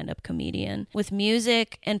one-liner stand-up comedian. With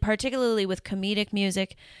music, and particularly with comedic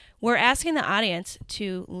music, we're asking the audience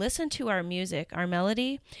to listen to our music, our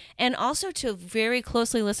melody, and also to very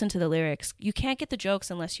closely listen to the lyrics. You can't get the jokes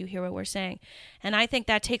unless you hear what we're saying. And I think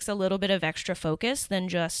that takes a little bit of extra focus than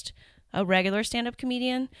just a regular stand-up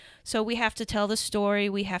comedian. So we have to tell the story.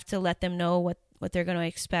 We have to let them know what they're going to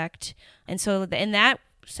expect. And so in that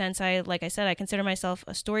sense, like I said, I consider myself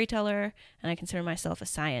a storyteller, and I consider myself a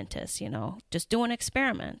scientist, just doing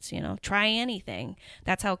experiments, try anything.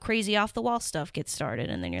 That's how crazy off the wall stuff gets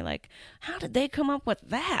started. And then you're like, how did they come up with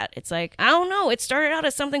that? It's like, I don't know. It started out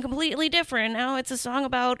as something completely different. Now it's a song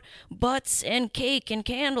about butts and cake and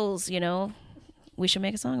candles, We should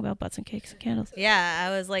make a song about butts and cakes and candles. Yeah,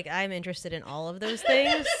 I was like, I'm interested in all of those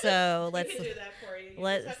things, so let's do that for you.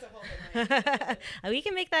 We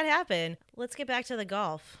can make that happen. Let's get back to the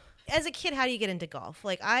golf. As a kid, how do you get into golf?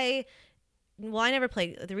 Like I never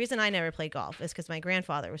played. The reason I never played golf is because my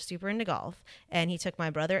grandfather was super into golf, and he took my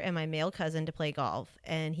brother and my male cousin to play golf,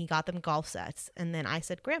 and he got them golf sets. And then I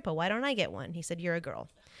said, Grandpa, why don't I get one? He said, you're a girl.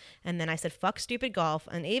 And then I said, fuck stupid golf.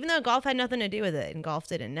 And even though golf had nothing to do with it, and golf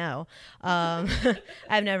didn't know,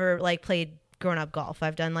 I've never played grown up golf.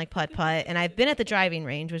 I've done putt-putt, and I've been at the driving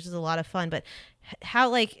range, which is a lot of fun. But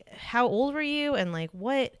how old were you, and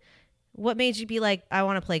what made you be like, I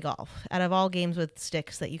want to play golf out of all games with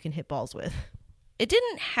sticks that you can hit balls with? It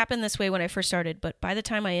didn't happen this way when I first started, but by the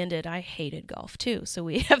time I ended, I hated golf too. So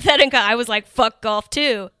we have that in common. I was like, fuck golf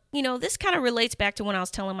too. This kind of relates back to when I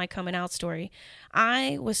was telling my coming out story.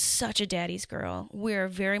 I was such a daddy's girl. We're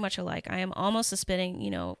very much alike. I am almost the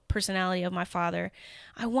spitting, personality of my father.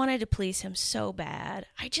 I wanted to please him so bad.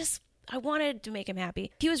 I wanted to make him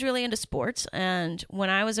happy. He was really into sports, and when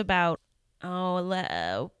I was about 9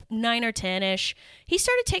 or 10-ish, he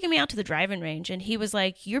started taking me out to the driving range, and he was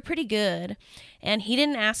like, you're pretty good. And he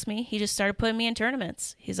didn't ask me. He just started putting me in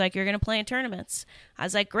tournaments. He's like, you're going to play in tournaments. I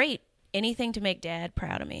was like, great. Anything to make Dad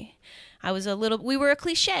proud of me. We were a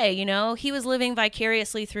cliche, he was living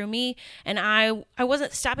vicariously through me, and I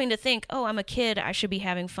wasn't stopping to think, oh, I'm a kid, I should be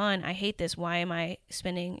having fun. I hate this. Why am I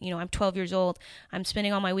spending, I'm 12 years old. I'm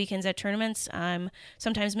spending all my weekends at tournaments. I'm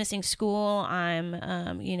sometimes missing school. I'm,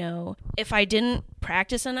 if I didn't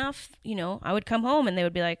practice enough, I would come home and they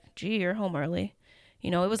would be like, gee, you're home early.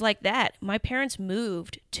 It was like that. My parents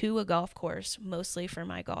moved to a golf course mostly for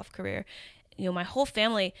my golf career. My whole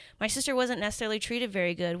family, my sister wasn't necessarily treated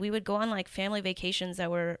very good. We would go on family vacations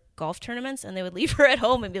that were golf tournaments, and they would leave her at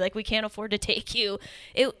home and be like, we can't afford to take you.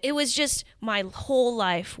 It was just, my whole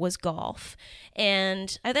life was golf.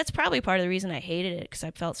 And that's probably part of the reason I hated it, because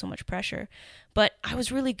I felt so much pressure. But I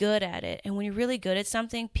was really good at it. And when you're really good at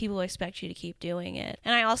something, people expect you to keep doing it.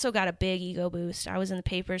 And I also got a big ego boost. I was in the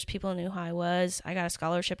papers. People knew who I was. I got a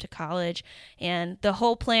scholarship to college. And the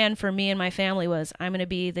whole plan for me and my family was, I'm going to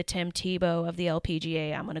be the Tim Tebow of the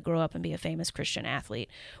LPGA. I'm going to grow up and be a famous Christian athlete,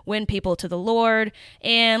 win people to the Lord.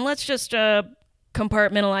 And let's just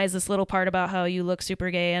compartmentalize this little part about how you look super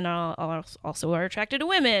gay and also are attracted to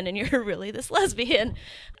women and you're really this lesbian.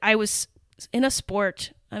 I was in a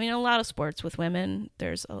sport, a lot of sports with women,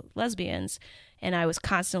 there's lesbians, and I was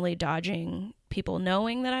constantly dodging people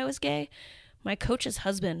knowing that I was gay. My coach's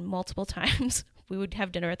husband, multiple times, we would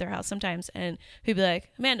have dinner at their house sometimes, and he'd be like,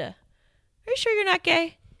 Amanda, are you sure you're not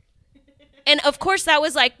gay? And of course that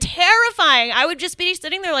was terrifying. I would just be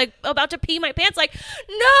sitting there about to pee my pants, no,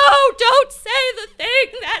 don't say the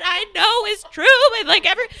thing that I know is true.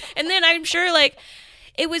 And then I'm sure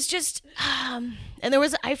it was just, and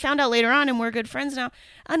I found out later on, and we're good friends now,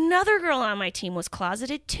 another girl on my team was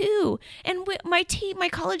closeted too. And my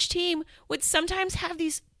college team would sometimes have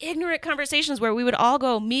these ignorant conversations where we would all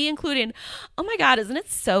go, me including, oh my God, isn't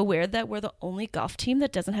it so weird that we're the only golf team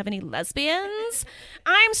that doesn't have any lesbians?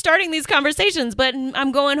 I'm starting these conversations, but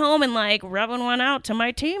I'm going home and rubbing one out to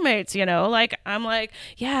my teammates, I'm like,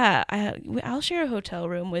 yeah, I'll share a hotel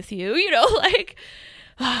room with you,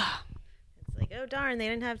 Oh darn, they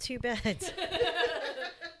didn't have two beds.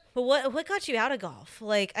 But what got you out of golf?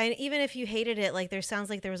 Like, even if you hated it, like there sounds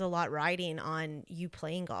like there was a lot riding on you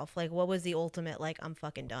playing golf. Like, what was the ultimate, like, I'm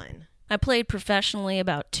fucking done? I played professionally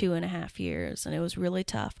about 2.5 years, and it was really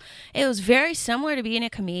tough. It was very similar to being a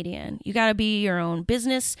comedian. You got to be your own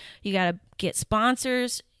business. You got to get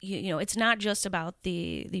sponsors. You know, it's not just about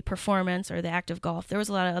the performance or the act of golf. There was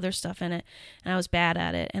a lot of other stuff in it, and I was bad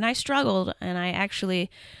at it. And I struggled, and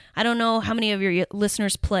I don't know how many of your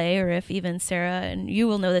listeners play, or if even Sarah, and you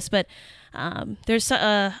will know this, but there's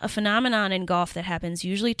a phenomenon in golf that happens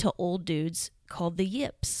usually to old dudes called the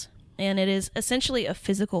yips. And it is essentially a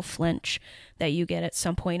physical flinch that you get at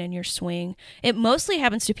some point in your swing. It mostly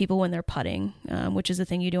happens to people when they're putting, which is the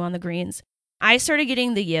thing you do on the greens. I started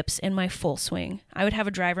getting the yips in my full swing. I would have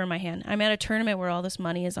a driver in my hand. I'm at a tournament where all this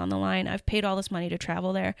money is on the line. I've paid all this money to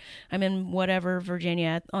travel there. I'm in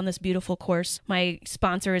Virginia, on this beautiful course. My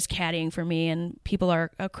sponsor is caddying for me, and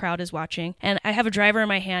a crowd is watching. And I have a driver in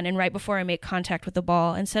my hand, and right before I make contact with the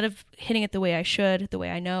ball, instead of hitting it the way I should, the way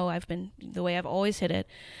I know the way I've always hit it,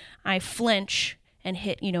 I flinch and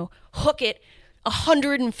hit, hook it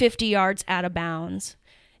 150 yards out of bounds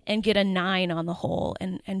and get a 9 on the hole.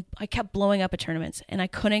 And I kept blowing up at tournaments, and I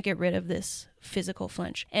couldn't get rid of this physical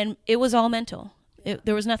flinch. And it was all mental.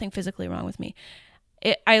 There was nothing physically wrong with me.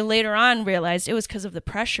 I later on realized it was because of the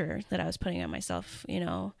pressure that I was putting on myself,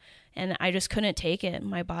 and I just couldn't take it.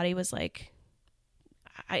 My body was like,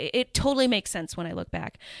 it totally makes sense when I look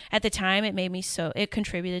back. At the time, it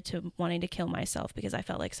contributed to wanting to kill myself because I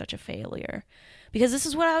felt like such a failure. Because this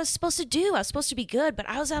is what I was supposed to do. I was supposed to be good, but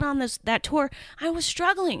I was out on that tour. I was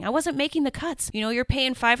struggling. I wasn't making the cuts. You're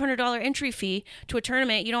paying $500 entry fee to a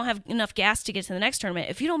tournament. You don't have enough gas to get to the next tournament.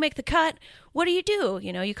 If you don't make the cut, what do?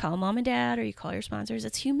 You call mom and dad, or you call your sponsors.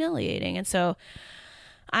 It's humiliating. And so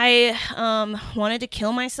I wanted to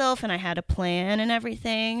kill myself, and I had a plan and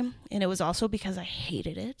everything. And it was also because I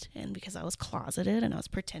hated it, and because I was closeted, and I was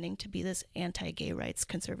pretending to be this anti-gay rights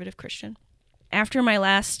conservative Christian. After my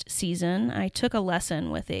last season, I took a lesson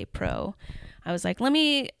with a pro. I was like,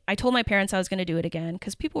 I told my parents I was going to do it again,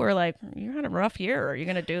 because people were like, you had a rough year. Are you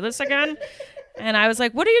going to do this again? And I was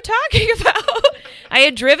like, what are you talking about? I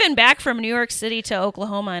had driven back from New York City to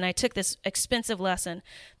Oklahoma, and I took this expensive lesson.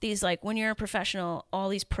 These, when you're a professional, all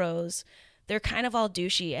these pros, they're kind of all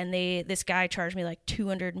douchey, and this guy charged me like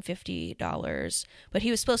 $250, but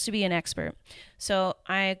he was supposed to be an expert. So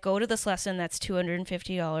I go to this lesson that's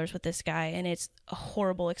 $250 with this guy, and it's a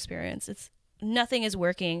horrible experience. Nothing is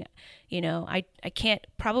working. I can't,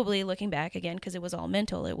 probably looking back again, because it was all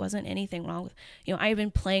mental. It wasn't anything wrong with, I've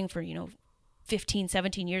been playing for, 15,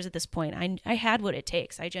 17 years at this point. I had what it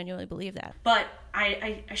takes. I genuinely believe that. But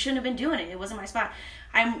I shouldn't have been doing it. It wasn't my spot.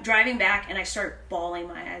 I'm driving back, and I start bawling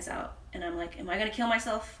my eyes out. And I'm like, am I going to kill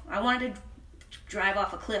myself? I wanted to drive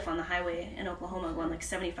off a cliff on the highway in Oklahoma going like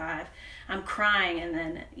 75. I'm crying. And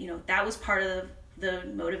then, that was part of the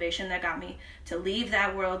motivation that got me to leave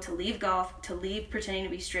that world, to leave golf, to leave pretending to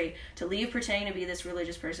be straight, to leave pretending to be this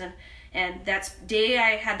religious person. And that's day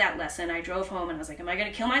I had that lesson, I drove home, and I was like, am I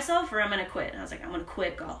going to kill myself, or I'm going to quit? And I was like, I'm going to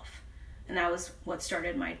quit golf. And that was what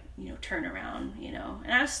started my, turnaround,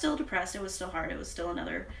 And I was still depressed. It was still hard. It was still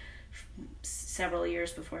another several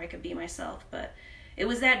years before I could be myself. But it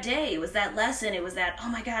was that day. It was that lesson. It was that, oh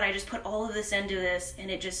my God, I just put all of this into this,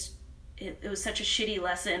 and it was such a shitty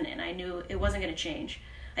lesson, and I knew it wasn't going to change.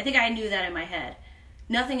 I think I knew that in my head.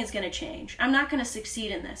 Nothing is going to change. I'm not going to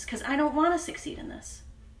succeed in this, because I don't want to succeed in this.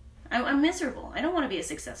 I'm miserable. I don't want to be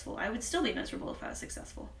successful. I would still be miserable if I was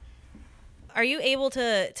successful. Are you able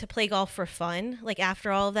to play golf for fun, like after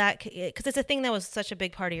all of that? Because it's a thing that was such a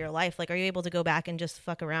big part of your life. Like, are you able to go back and just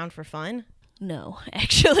fuck around for fun? No,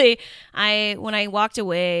 actually, when I walked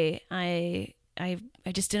away, I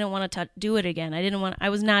just didn't want to do it again. I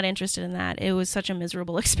was not interested in that. It was such a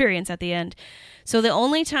miserable experience at the end. So the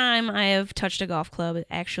only time I have touched a golf club,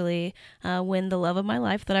 actually, when the love of my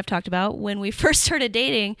life that I've talked about, when we first started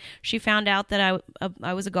dating, she found out that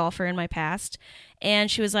I was a golfer in my past.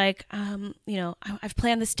 And she was like, I've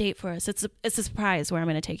planned this date for us. It's a surprise where I'm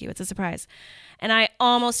going to take you. It's a surprise. And I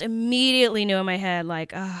almost immediately knew in my head,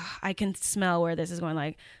 like, I can smell where this is going.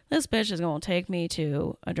 Like, this bitch is going to take me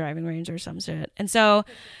to a driving range or some shit. And so,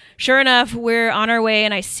 sure enough, we're on our way,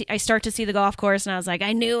 and I start to see the golf course, and I was like,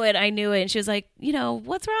 I knew it. And she was like,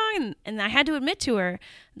 what's wrong? And I had to admit to her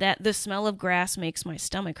that the smell of grass makes my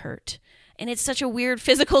stomach hurt. And it's such a weird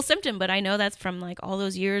physical symptom, but I know that's from like all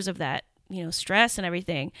those years of that, stress and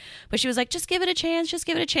everything. But she was like, just give it a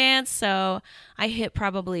chance. So I hit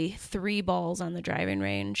probably 3 balls on the driving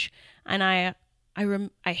range, and I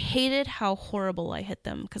hated how horrible I hit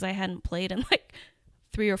them, because I hadn't played in like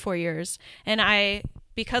 3 or 4 years. And I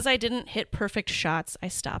because I didn't hit perfect shots, I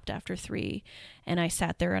stopped after 3 and I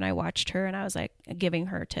sat there and I watched her and I was like giving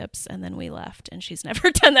her tips, and then we left, and she's never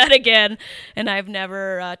done that again. And I've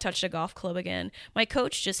never touched a golf club again. My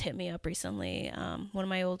coach just hit me up recently. One of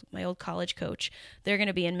my old college coach, they're going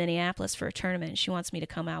to be in Minneapolis for a tournament. She wants me to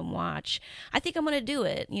come out and watch. I think I'm going to do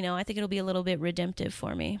it. You know, I think it'll be a little bit redemptive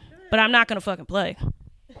for me, but I'm not going to fucking play.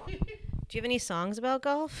 Do you have any songs about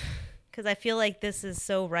golf? Because I feel like this is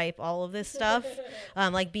so ripe, all of this stuff.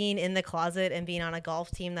 Like being in the closet and being on a golf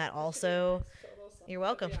team that also... You're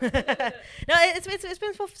welcome. No, it's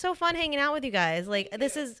been so fun hanging out with you guys. Like,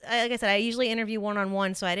 this is, like I said, I usually interview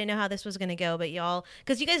one-on-one, so I didn't know how this was going to go. But y'all,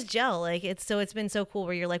 because you guys gel, like, it's been so cool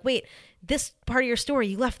where you're like, wait, this part of your story,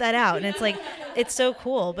 you left that out. And it's like, it's so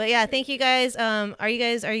cool. But yeah, thank you guys. Are you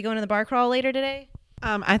going to the bar crawl later today?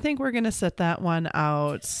 I think we're going to sit that one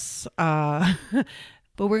out.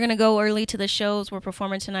 But we're going to go early to the shows. We're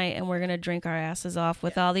performing tonight, and we're going to drink our asses off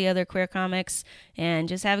with all the other queer comics and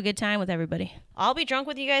just have a good time with everybody. I'll be drunk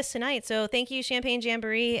with you guys tonight. So thank you, Champagne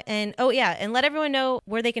Jamboree. And, oh, yeah, and let everyone know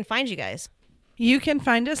where they can find you guys. You can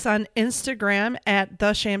find us on Instagram at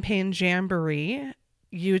The Champagne Jamboree,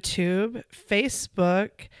 YouTube,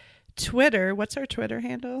 Facebook, Twitter. What's our Twitter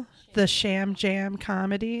handle? The Sham Jam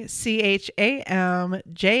Comedy.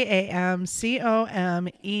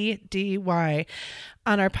 ChamJamComedy.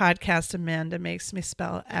 On our podcast, Amanda makes me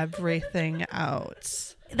spell everything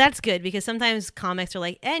out. That's good, because sometimes comics are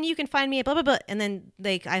like, and you can find me at blah, blah, blah. And then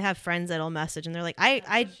I have friends that'll message and they're like,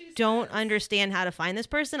 I don't understand how to find this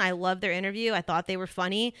person. I love their interview. I thought they were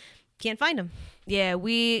funny. Can't find them. Yeah,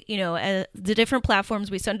 we, the different platforms,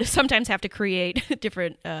 we sometimes have to create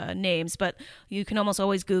different names, but you can almost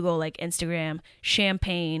always Google like Instagram,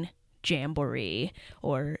 Champagne Jamboree,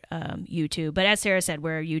 or YouTube. But as Sarah said,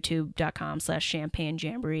 we're youtube.com/Champagne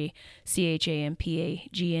Jamboree,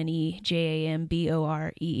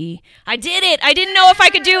 ChampagneJamboree. I did it! I didn't know if I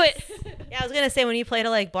could do it. Yeah, I was gonna say, when you play to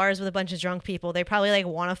like bars with a bunch of drunk people, they probably like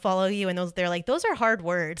want to follow you, and they're like, those are hard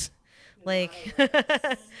words. Like,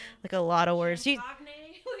 like a lot of words.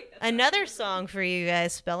 Another song for you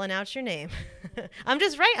guys, spelling out your name. I'm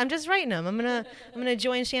just writing them. I'm gonna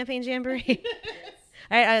join Champagne Jamboree.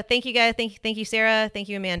 All right. Thank you guys. Thank you, Sarah. Thank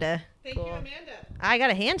you, Amanda. Thank you, Amanda. I got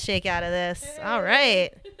a handshake out of this. Hey. All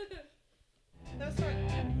right. That's right.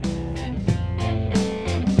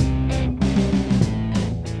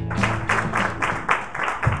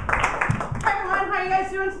 How are you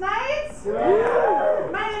guys doing tonight? Yeah.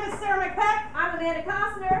 My name is Sarah McPeck. I'm Amanda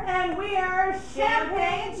Costner. And we are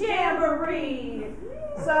Champagne Jamboree.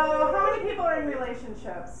 So, how many people are in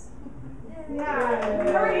relationships?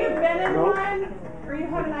 Yeah. Or you've been in one? Or you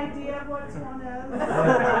have an idea of what one is?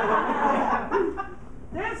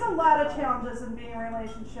 There's a lot of challenges in being in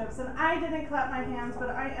relationships. And I didn't clap my hands, but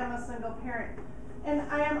I am a single parent. And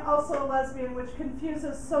I am also a lesbian, which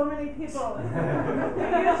confuses so many people. Usually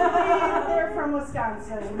they're from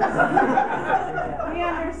Wisconsin. We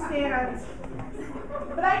understand.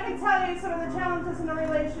 But I can tell you some of the challenges in a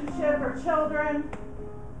relationship are children,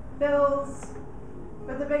 bills,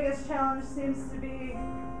 but the biggest challenge seems to be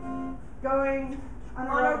going on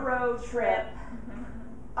a road trip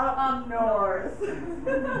up north.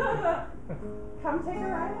 Come take a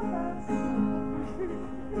ride with us.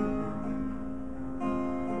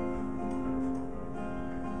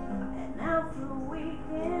 Out for the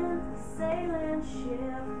weekend, sailing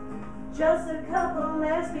ship. Just a couple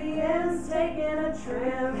lesbians taking a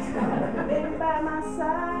trip. Baby by my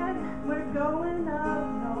side, we're going up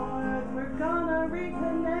north. We're gonna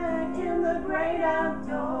reconnect in the great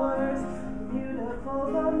outdoors.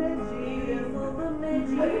 Beautiful Bemidji, beautiful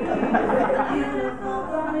Bemidji, beautiful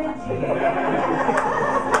Bemidji.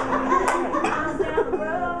 Miles down the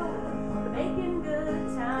road, making good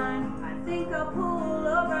time. I think I'll pull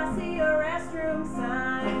over. I see a restroom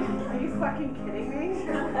sign. Are you fucking kidding me?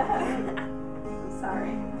 I'm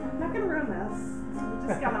sorry. I'm not gonna ruin this. We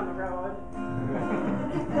just got on the road.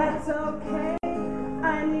 That's okay.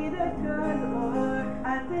 I need a good look.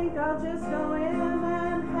 I think I'll just go in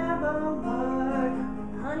and have a look.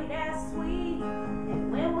 Honey, that's sweet.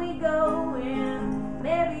 And when we go in,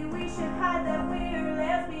 maybe we should hide that we're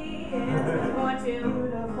lesbians. We're going to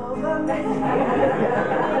beautiful Bemidji.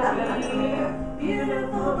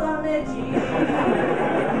 Beautiful Bemidji.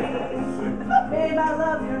 Babe, I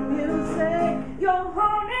love your music. Yo,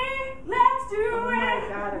 honey, let's do it.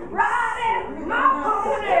 Riding my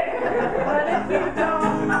pony. But if you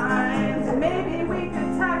don't mind, maybe we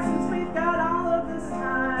could talk since we've got all of this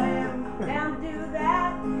time. Down to do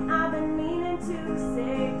that, I've been meaning to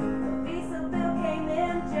say. The visa bill came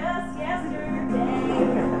in just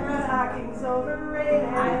yesterday. Talking's overrated.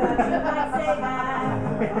 I thought you might say that.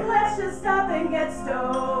 Let's just stop and get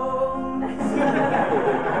stoned.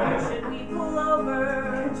 Where should we pull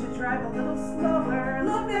over? Could you drive a little slower?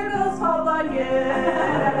 Look, there goes Paul Bunyan.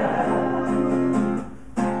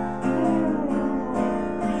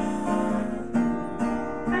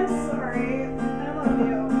 I'm sorry. I love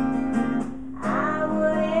you. I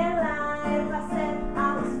wouldn't lie if I said I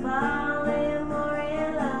was falling more in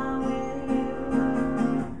love with you.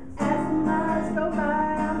 As the miles go by,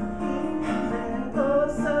 I'm feeling oh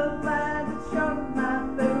so glad that you're my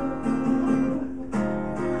boo.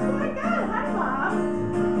 Oh my God, hi Mom.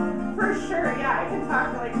 For sure, yeah, I can talk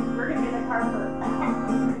like we're gonna be in the car for.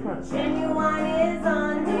 Genuine is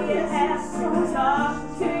on. Do you have to talk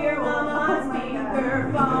to your mama on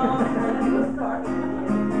speakerphone?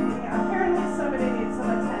 Yeah, apparently somebody needs some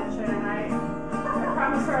attention, and I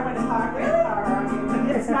promised her I wouldn't talk in the car. I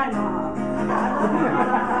mean, it's my mom.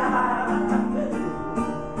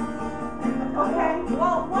 Okay,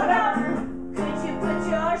 Well, whatever. Could you put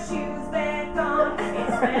your shoes back on? It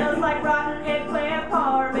smells like rotten eggplant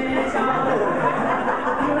parmesan.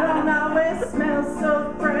 You don't always smell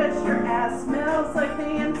so fresh. Your ass smells like the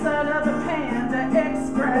inside of a Panda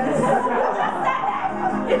Express.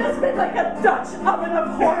 It has been like a Dutch oven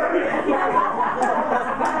of horror.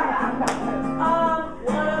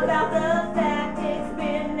 What about the fact it's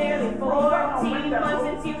been nearly 14 months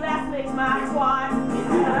since you last licked my twat?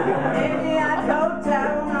 Maybe I'd go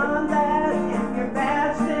down on that if your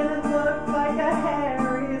badge didn't look like a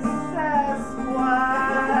hairy Sasquatch.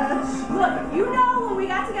 Look, you know when we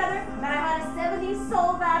got together that I had a 70s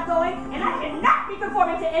soul vibe going, and I cannot be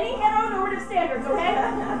conforming to any heteronormative standards, okay?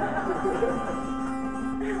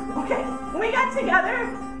 Okay, when we got together,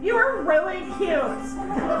 you were really cute.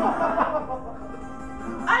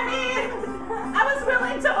 I mean, I was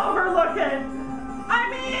willing to overlook it. I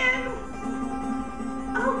mean,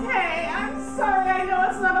 okay, I'm sorry. I know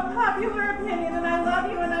it's not a popular opinion, and I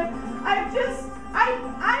love you, and I'm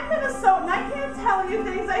Minnesotan. I can't tell you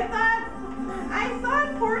things. I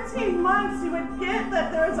thought 14 months you would get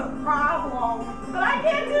that there's a problem, but I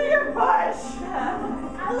can't do your bush.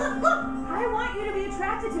 Look, I want you to be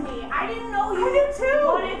attracted to me. I didn't know you I do too.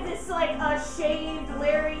 wanted this, like, a shaved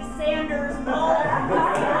Larry Sanders bald.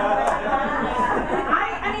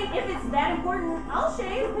 I mean, if it's that important, I'll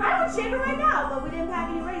shave. I would shave it right now, but we didn't pack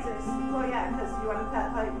any razors. Well, yeah, because you wanted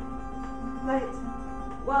that light.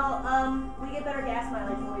 Well, we get better gas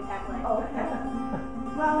mileage when we pack light. Okay.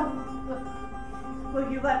 Well, will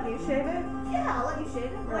you let me shave it? Yeah, I'll let you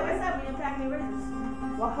shave it. Like I said, we didn't pack any razors.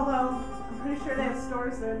 Well, hello. I'm pretty sure they have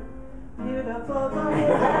stores there. Beautiful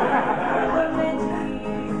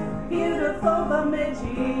Beautiful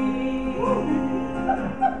Bemidji.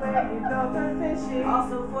 Where you go for fishing.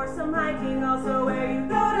 Also for some hiking, also where you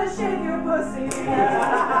Go to shave your pussy.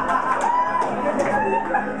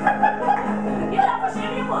 Get up for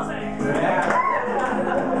shaving your pussy.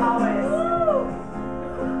 Always.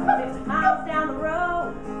 50 miles down the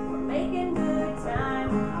road, we're making good time.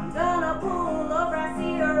 I'm gonna pull over, I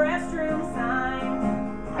see a restroom sign.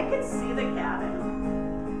 I can see the cabin.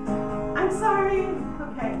 I'm sorry.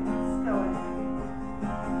 Okay, let's go in.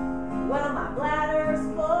 Well, my bladder's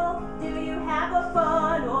full. Do you have a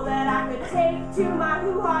funnel that I could take to my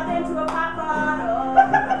hoo-ha, then to a pop bottle?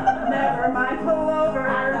 Never mind, pull over.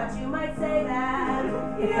 I thought you might say that.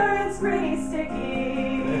 Urine's pretty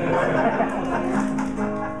sticky.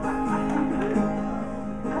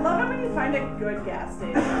 I love it when you find a good gas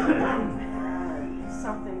station.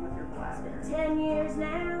 Something with your bladder. 10 years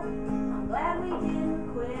now, I'm glad we didn't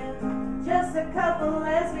quit. Just a couple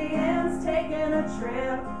lesbians taking a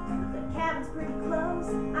trip. The cabin's pretty close,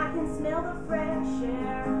 I can smell the fresh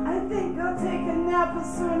air. I think I'll take a nap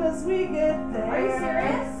as soon as we get there. Are you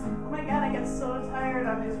serious? Oh my god, I get so tired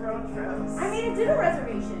on these road trips. I made a dinner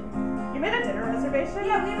reservation. You made a dinner reservation?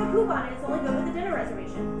 Yeah, we have a coupon and it's only good with a dinner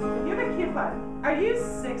reservation. You have a coupon. Are you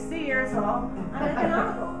 60 years old? I'm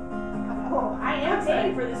economical. Oh, I am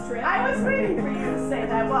paying for this trip. I was waiting for you to say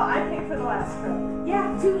that. Well, I paid for the last trip. Yeah,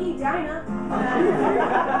 to Edina.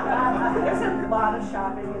 There's a lot of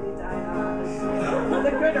shopping in Edina.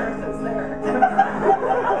 The good earth is there.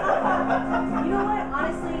 You know what?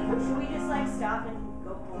 Honestly, should we just like stop and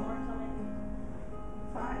go home or something?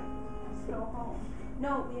 Fine. Let's go home.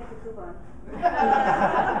 No, we have the coupon.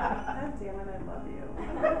 God damn it, I love you.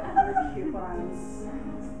 Your coupons.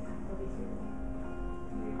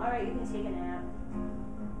 Alright, you can take a nap.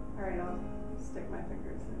 Alright, I'll stick my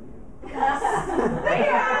fingers in you.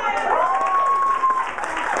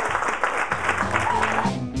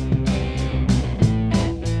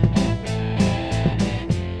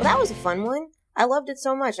 Well, that was a fun one. I loved it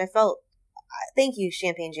so much. I felt thank you,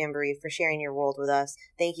 Champagne Jamboree, for sharing your world with us.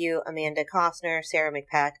 Thank you, Amanda Costner, Sarah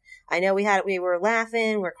McPeck. I know we were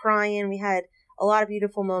laughing, we're crying, we had a lot of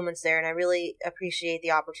beautiful moments there, and I really appreciate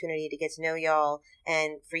the opportunity to get to know y'all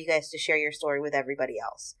and for you guys to share your story with everybody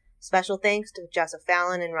else. Special thanks to Jessa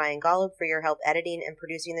Fallon and Ryan Golub for your help editing and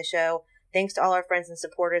producing the show. Thanks to all our friends and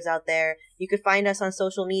supporters out there. You could find us on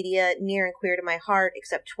social media, Near and Queer to My Heart,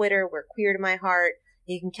 except Twitter, we're Queer to My Heart.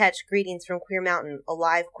 You can catch Greetings from Queer Mountain, a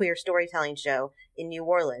live queer storytelling show in New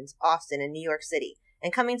Orleans, Austin, and New York City,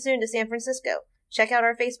 and coming soon to San Francisco. Check out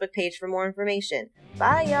our Facebook page for more information.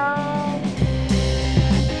 Bye, y'all!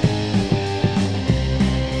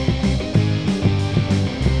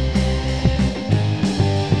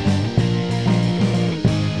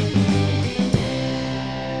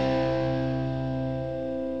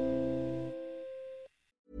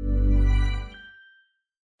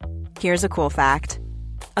 Here's a cool fact.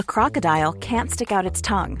 A crocodile can't stick out its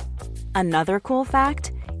tongue. Another cool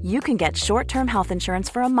fact, you can get short-term health insurance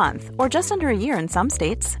for a month or just under a year in some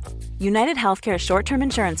states. United Healthcare short-term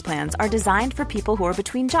insurance plans are designed for people who are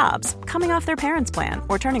between jobs, coming off their parents' plan,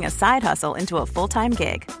 or turning a side hustle into a full-time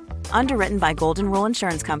gig. Underwritten by Golden Rule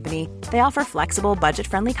Insurance Company, they offer flexible,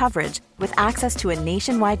 budget-friendly coverage with access to a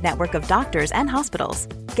nationwide network of doctors and hospitals.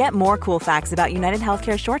 Get more cool facts about United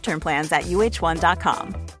Healthcare short-term plans at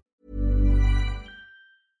uh1.com.